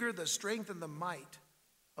 the vigor, the strength, and the might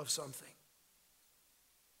of something.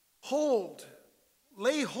 Hold,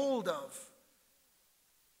 lay hold of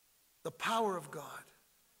the power of God,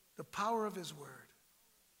 the power of his word,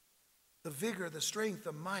 the vigor, the strength,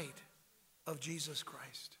 the might of Jesus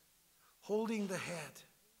Christ. Holding the head,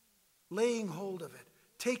 laying hold of it,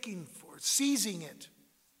 taking for it, seizing it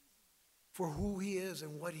for who he is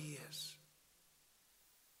and what he is.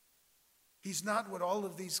 He's not what all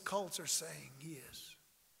of these cults are saying he is.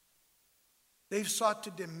 They've sought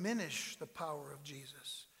to diminish the power of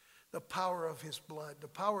Jesus, the power of his blood, the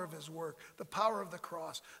power of his work, the power of the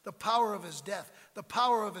cross, the power of his death, the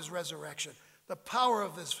power of his resurrection, the power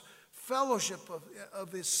of his fellowship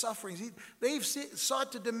of his sufferings. They've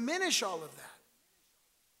sought to diminish all of that.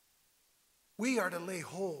 We are to lay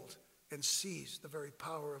hold and seize the very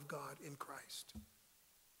power of God in Christ.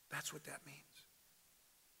 That's what that means.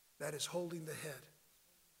 That is holding the head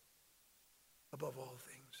above all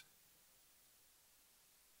things.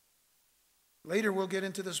 Later we'll get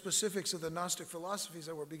into the specifics of the Gnostic philosophies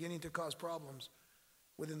that were beginning to cause problems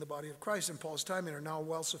within the body of Christ in Paul's time and are now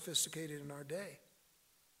well sophisticated in our day.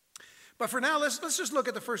 But for now, let's just look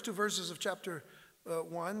at the first two verses of chapter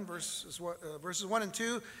 1, verses 1 and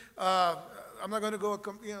 2. I'm not going to go,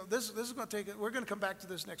 this is going to take it. We're going to come back to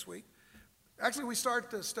this next week. Actually, we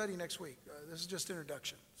start the study next week. This is just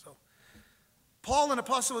introduction. So, Paul, an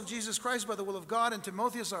apostle of Jesus Christ by the will of God, and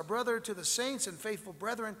Timotheus, our brother, to the saints and faithful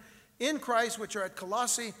brethren in Christ, which are at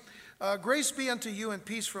Colossae, grace be unto you and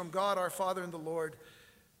peace from God our Father and the Lord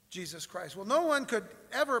Jesus Christ. Well, no one could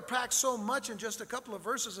ever pack so much in just a couple of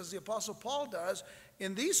verses as the Apostle Paul does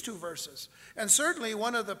in these two verses. And certainly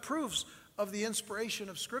one of the proofs of the inspiration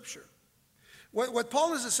of Scripture. What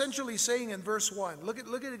Paul is essentially saying in verse 1, look at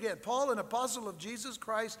it again. Paul, an apostle of Jesus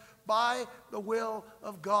Christ by the will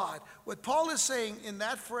of God. What Paul is saying in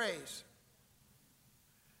that phrase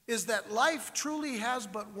is that life truly has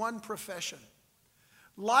but one profession.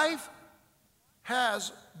 Life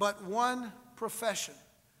has but one profession.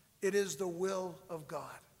 It is the will of God.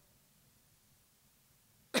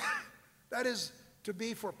 That is to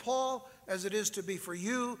be for Paul as it is to be for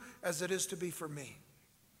you, as it is to be for me.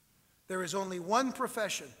 There is only one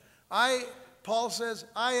profession. Paul says,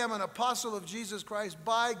 I am an apostle of Jesus Christ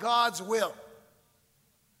by God's will.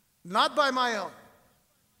 Not by my own,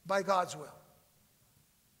 by God's will.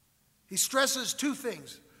 He stresses two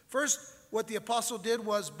things. First, what the apostle did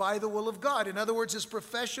was by the will of God. In other words, his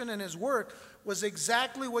profession and his work was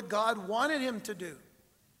exactly what God wanted him to do.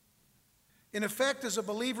 In effect, as a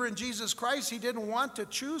believer in Jesus Christ, he didn't want to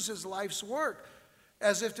choose his life's work,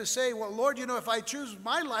 as if to say, well, Lord, if I choose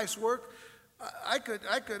my life's work, I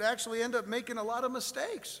could actually end up making a lot of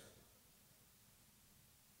mistakes.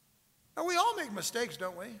 Now, we all make mistakes,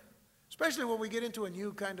 don't we? Especially when we get into a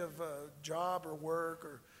new kind of job or work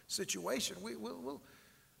or situation. We'll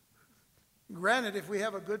granted, if we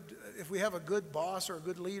have a good boss or a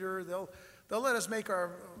good leader, they'll let us make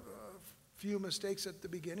our few mistakes at the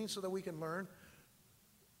beginning so that we can learn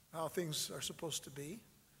how things are supposed to be.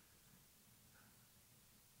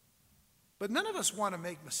 But none of us want to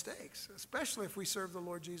make mistakes, especially if we serve the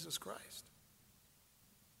Lord Jesus Christ.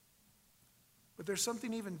 But there's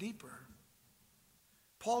something even deeper.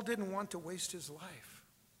 Paul didn't want to waste his life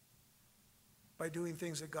by doing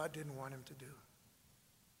things that God didn't want him to do.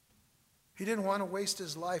 He didn't want to waste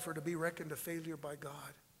his life or to be reckoned a failure by God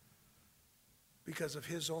because of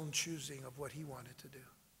his own choosing of what he wanted to do.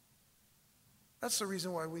 That's the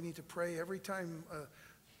reason why we need to pray every time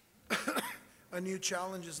a new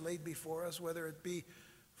challenge is laid before us, whether it be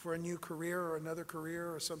for a new career or another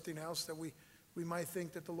career or something else that we might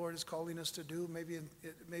think that the Lord is calling us to do.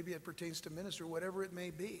 Maybe it pertains to ministry, whatever it may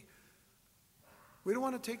be. We don't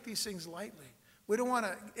want to take these things lightly. We don't want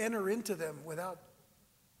to enter into them without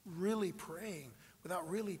really praying, without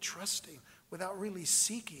really trusting, without really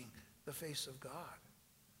seeking the face of God.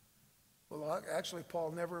 Well, actually,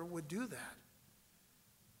 Paul never would do that.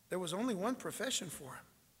 There was only one profession for him.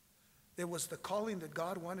 It was the calling that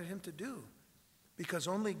God wanted him to do, because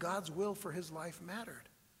only God's will for his life mattered.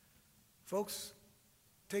 Folks,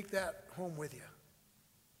 take that home with you.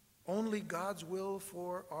 Only God's will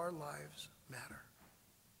for our lives matter.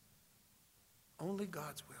 Only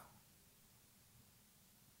God's will.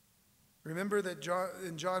 Remember that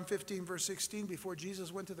in John 15, verse 16, before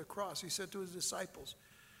Jesus went to the cross, he said to his disciples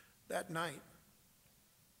that night,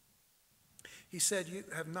 he said, you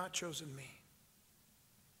have not chosen me,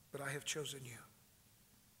 but I have chosen you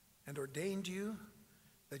and ordained you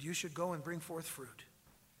that you should go and bring forth fruit,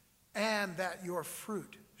 and that your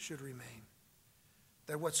fruit should remain,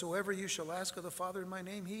 that whatsoever you shall ask of the Father in my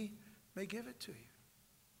name, he may give it to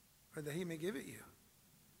you, or that he may give it you.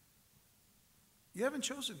 You haven't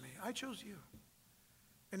chosen me. I chose you.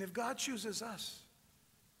 And if God chooses us,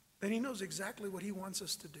 then he knows exactly what he wants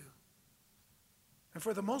us to do. And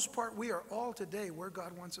for the most part, we are all today where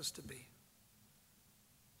God wants us to be.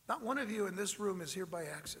 Not one of you in this room is here by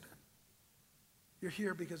accident. You're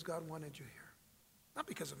here because God wanted you here. Not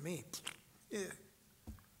because of me.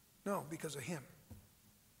 No, because of him.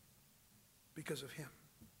 Because of him.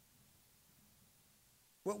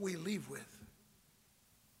 What we leave with,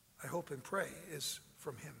 I hope and pray, is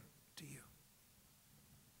from him to you.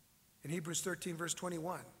 In Hebrews 13, verse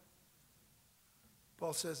 21,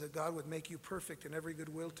 Paul says that God would make you perfect in every good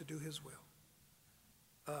will to do his will.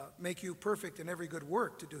 make you perfect in every good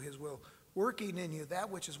work to do his will, working in you that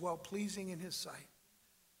which is well-pleasing in his sight,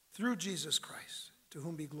 through Jesus Christ, to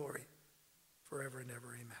whom be glory forever and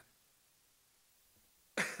ever. Amen.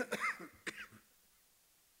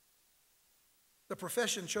 The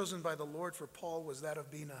profession chosen by the Lord for Paul was that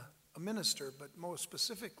of being a minister, but more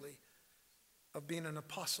specifically of being an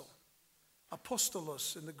apostle.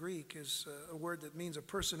 Apostolos in the Greek is a word that means a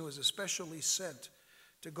person who is especially sent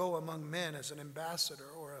to go among men as an ambassador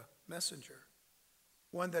or a messenger,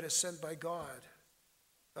 one that is sent by God,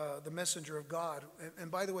 the messenger of God.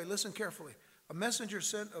 And by the way, listen carefully. A messenger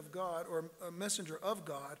sent of God, or a messenger of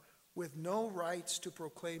God with no rights to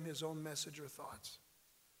proclaim his own message or thoughts.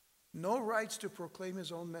 No rights to proclaim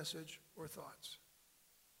his own message or thoughts,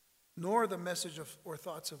 nor the message of or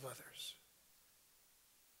thoughts of others.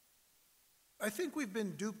 I think we've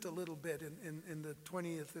been duped a little bit in the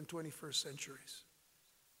 20th and 21st centuries,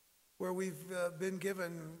 where we've been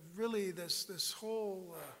given really this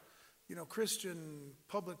whole Christian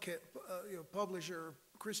publisher,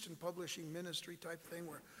 Christian publishing ministry type thing,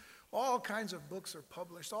 where all kinds of books are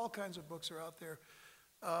published, all kinds of books are out there.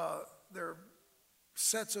 There are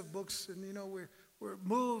sets of books, and we're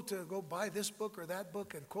moved to go buy this book or that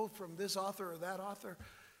book and quote from this author or that author.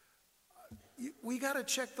 We got to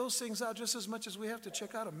check those things out just as much as we have to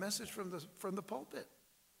check out a message from the pulpit.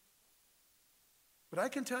 But I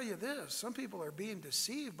can tell you this, some people are being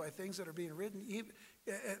deceived by things that are being written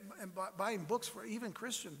and buying books for even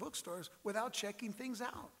Christian bookstores without checking things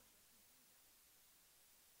out.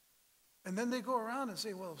 And then they go around and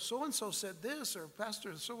say, well, so-and-so said this, or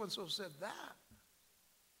Pastor so-and-so said that.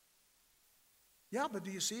 Yeah, but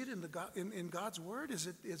do you see it in God's Word? Is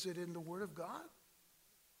it in the Word of God?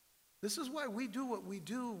 This is why we do what we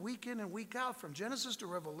do week in and week out. From Genesis to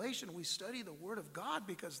Revelation, we study the Word of God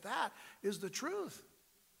because that is the truth.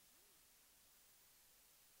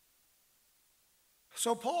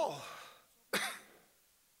 So Paul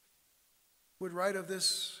would write of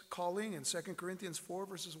this calling in 2 Corinthians 4,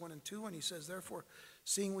 verses 1 and 2, and he says, therefore,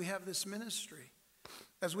 seeing we have this ministry,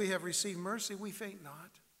 as we have received mercy, we faint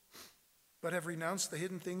not, but have renounced the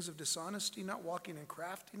hidden things of dishonesty, not walking in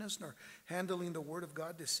craftiness, nor handling the word of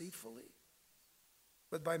God deceitfully,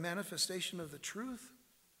 but by manifestation of the truth,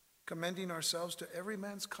 commending ourselves to every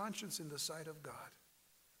man's conscience in the sight of God.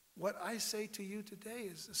 What I say to you today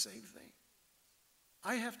is the same thing.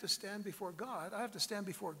 I have to stand before God. I have to stand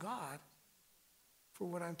before God for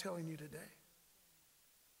what I'm telling you today.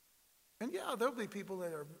 And yeah, there'll be people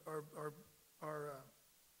that are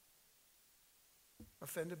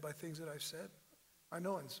offended by things that I've said. I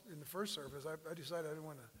know in the first service, I decided I didn't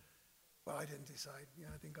want to, well, I didn't decide.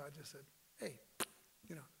 I think God just said, hey,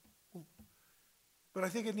 ooh. But I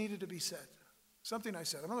think it needed to be said. Something I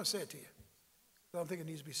said. I'm not going to say it to you. I don't think it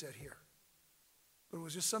needs to be said here. But it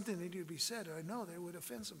was just something that needed to be said, and I know that it would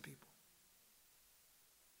offend some people.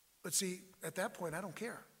 But see, at that point, I don't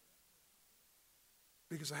care.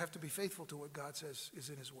 Because I have to be faithful to what God says is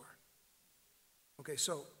in his word. Okay,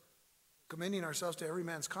 so commending ourselves to every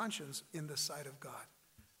man's conscience in the sight of God.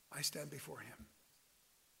 I stand before him.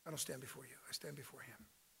 I don't stand before you. I stand before him.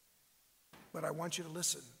 But I want you to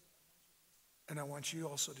listen. And I want you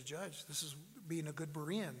also to judge. This is being a good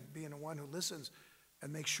Berean, being a one who listens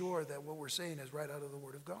and makes sure that what we're saying is right out of the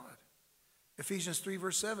word of God. Ephesians 3,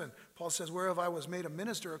 verse 7, Paul says, whereof I was made a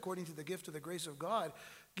minister according to the gift of the grace of God,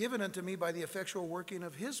 given unto me by the effectual working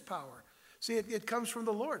of his power. See, it comes from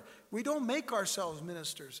the Lord. We don't make ourselves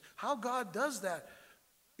ministers. How God does that,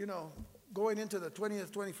 going into the 20th,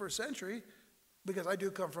 21st century, because I do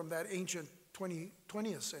come from that ancient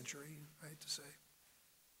 20th century, I hate to say,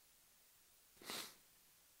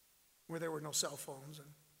 where there were no cell phones and,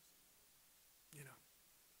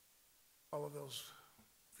 all of those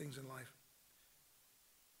things in life.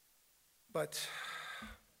 But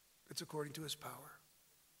it's according to his power.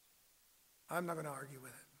 I'm not going to argue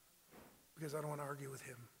with it because I don't want to argue with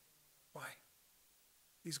him. Why?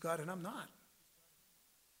 He's God and I'm not.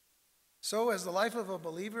 So as the life of a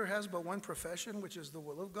believer has but one profession, which is the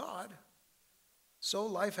will of God, so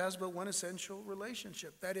life has but one essential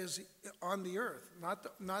relationship. That is on the earth.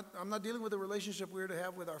 I'm not dealing with the relationship we're to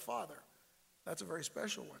have with our Father. That's a very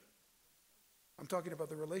special one. I'm talking about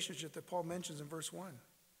the relationship that Paul mentions in verse 1.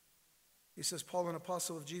 He says, Paul, an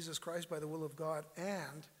apostle of Jesus Christ by the will of God,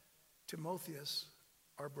 and Timotheus,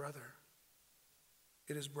 our brother.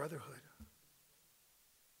 It is brotherhood.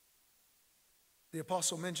 The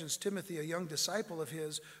apostle mentions Timothy, a young disciple of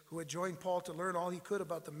his who had joined Paul to learn all he could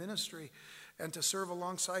about the ministry and to serve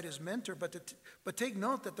alongside his mentor. But take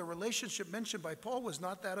note that the relationship mentioned by Paul was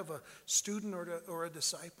not that of a student or a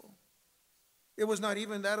disciple. It was not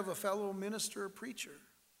even that of a fellow minister or preacher.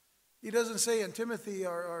 He doesn't say, and Timothy,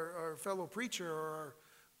 our fellow preacher, or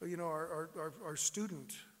our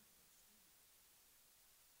student.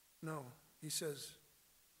 No, he says,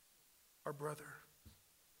 our brother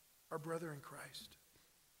in Christ.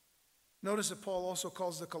 Notice that Paul also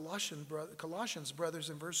calls the Colossians brothers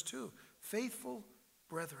in verse 2, faithful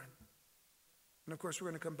brethren. And of course, we're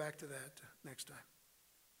going to come back to that next time.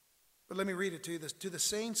 But let me read it to you. To the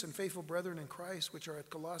saints and faithful brethren in Christ, which are at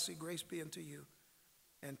Colossae, grace be unto you,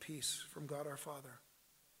 and peace from God our Father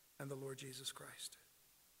and the Lord Jesus Christ.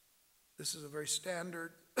 This is a very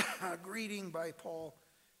standard greeting by Paul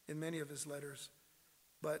in many of his letters,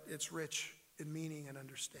 but it's rich in meaning and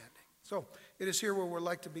understanding. So it is here where we'd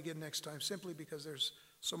like to begin next time, simply because there's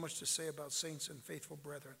so much to say about saints and faithful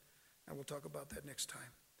brethren, and we'll talk about that next time.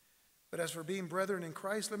 But as for being brethren in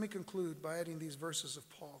Christ, let me conclude by adding these verses of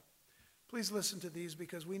Paul. Please listen to these,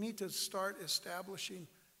 because we need to start establishing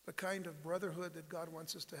the kind of brotherhood that God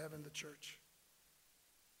wants us to have in the church.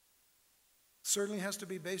 It certainly has to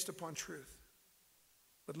be based upon truth.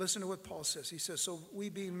 But listen to what Paul says. He says, so we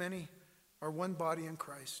being many are one body in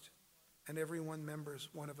Christ, and every one members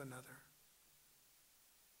one of another.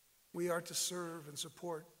 We are to serve and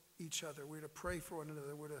support each other. We're to pray for one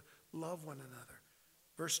another. We're to love one another.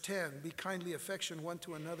 Verse 10, be kindly affectioned one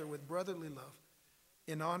to another with brotherly love,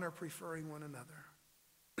 in honor preferring one another.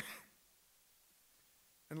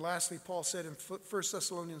 And lastly, Paul said in 1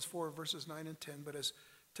 Thessalonians 4, verses 9 and 10, but as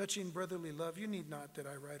touching brotherly love, you need not that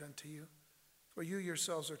I write unto you, for you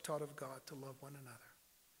yourselves are taught of God to love one another.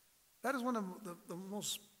 That is one of the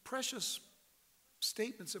most precious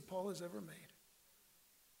statements that Paul has ever made.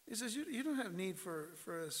 He says, you don't have need for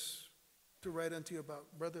us to write unto you about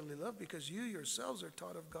brotherly love, because you yourselves are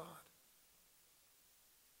taught of God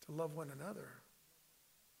to love one another.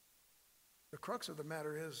 The crux of the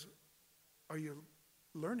matter is, are you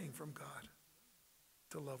learning from God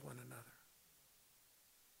to love one another?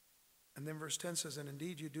 And then verse 10 says, and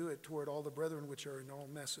indeed you do it toward all the brethren which are in all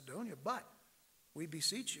Macedonia, but we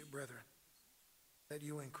beseech you, brethren, that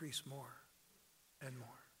you increase more and more.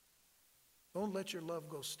 Don't let your love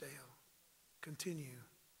go stale. Continue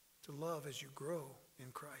to love as you grow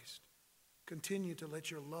in Christ. Continue to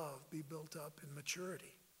let your love be built up in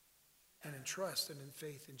maturity and in trust and in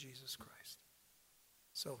faith in Jesus Christ.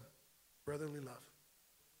 So, brotherly love,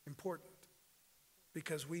 important,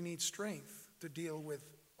 because we need strength to deal with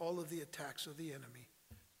all of the attacks of the enemy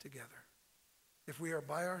together. If we are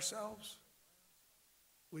by ourselves,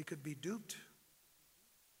 we could be duped,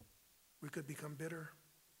 we could become bitter,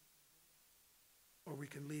 or we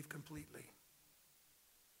can leave completely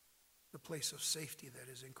the place of safety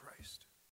that is in Christ.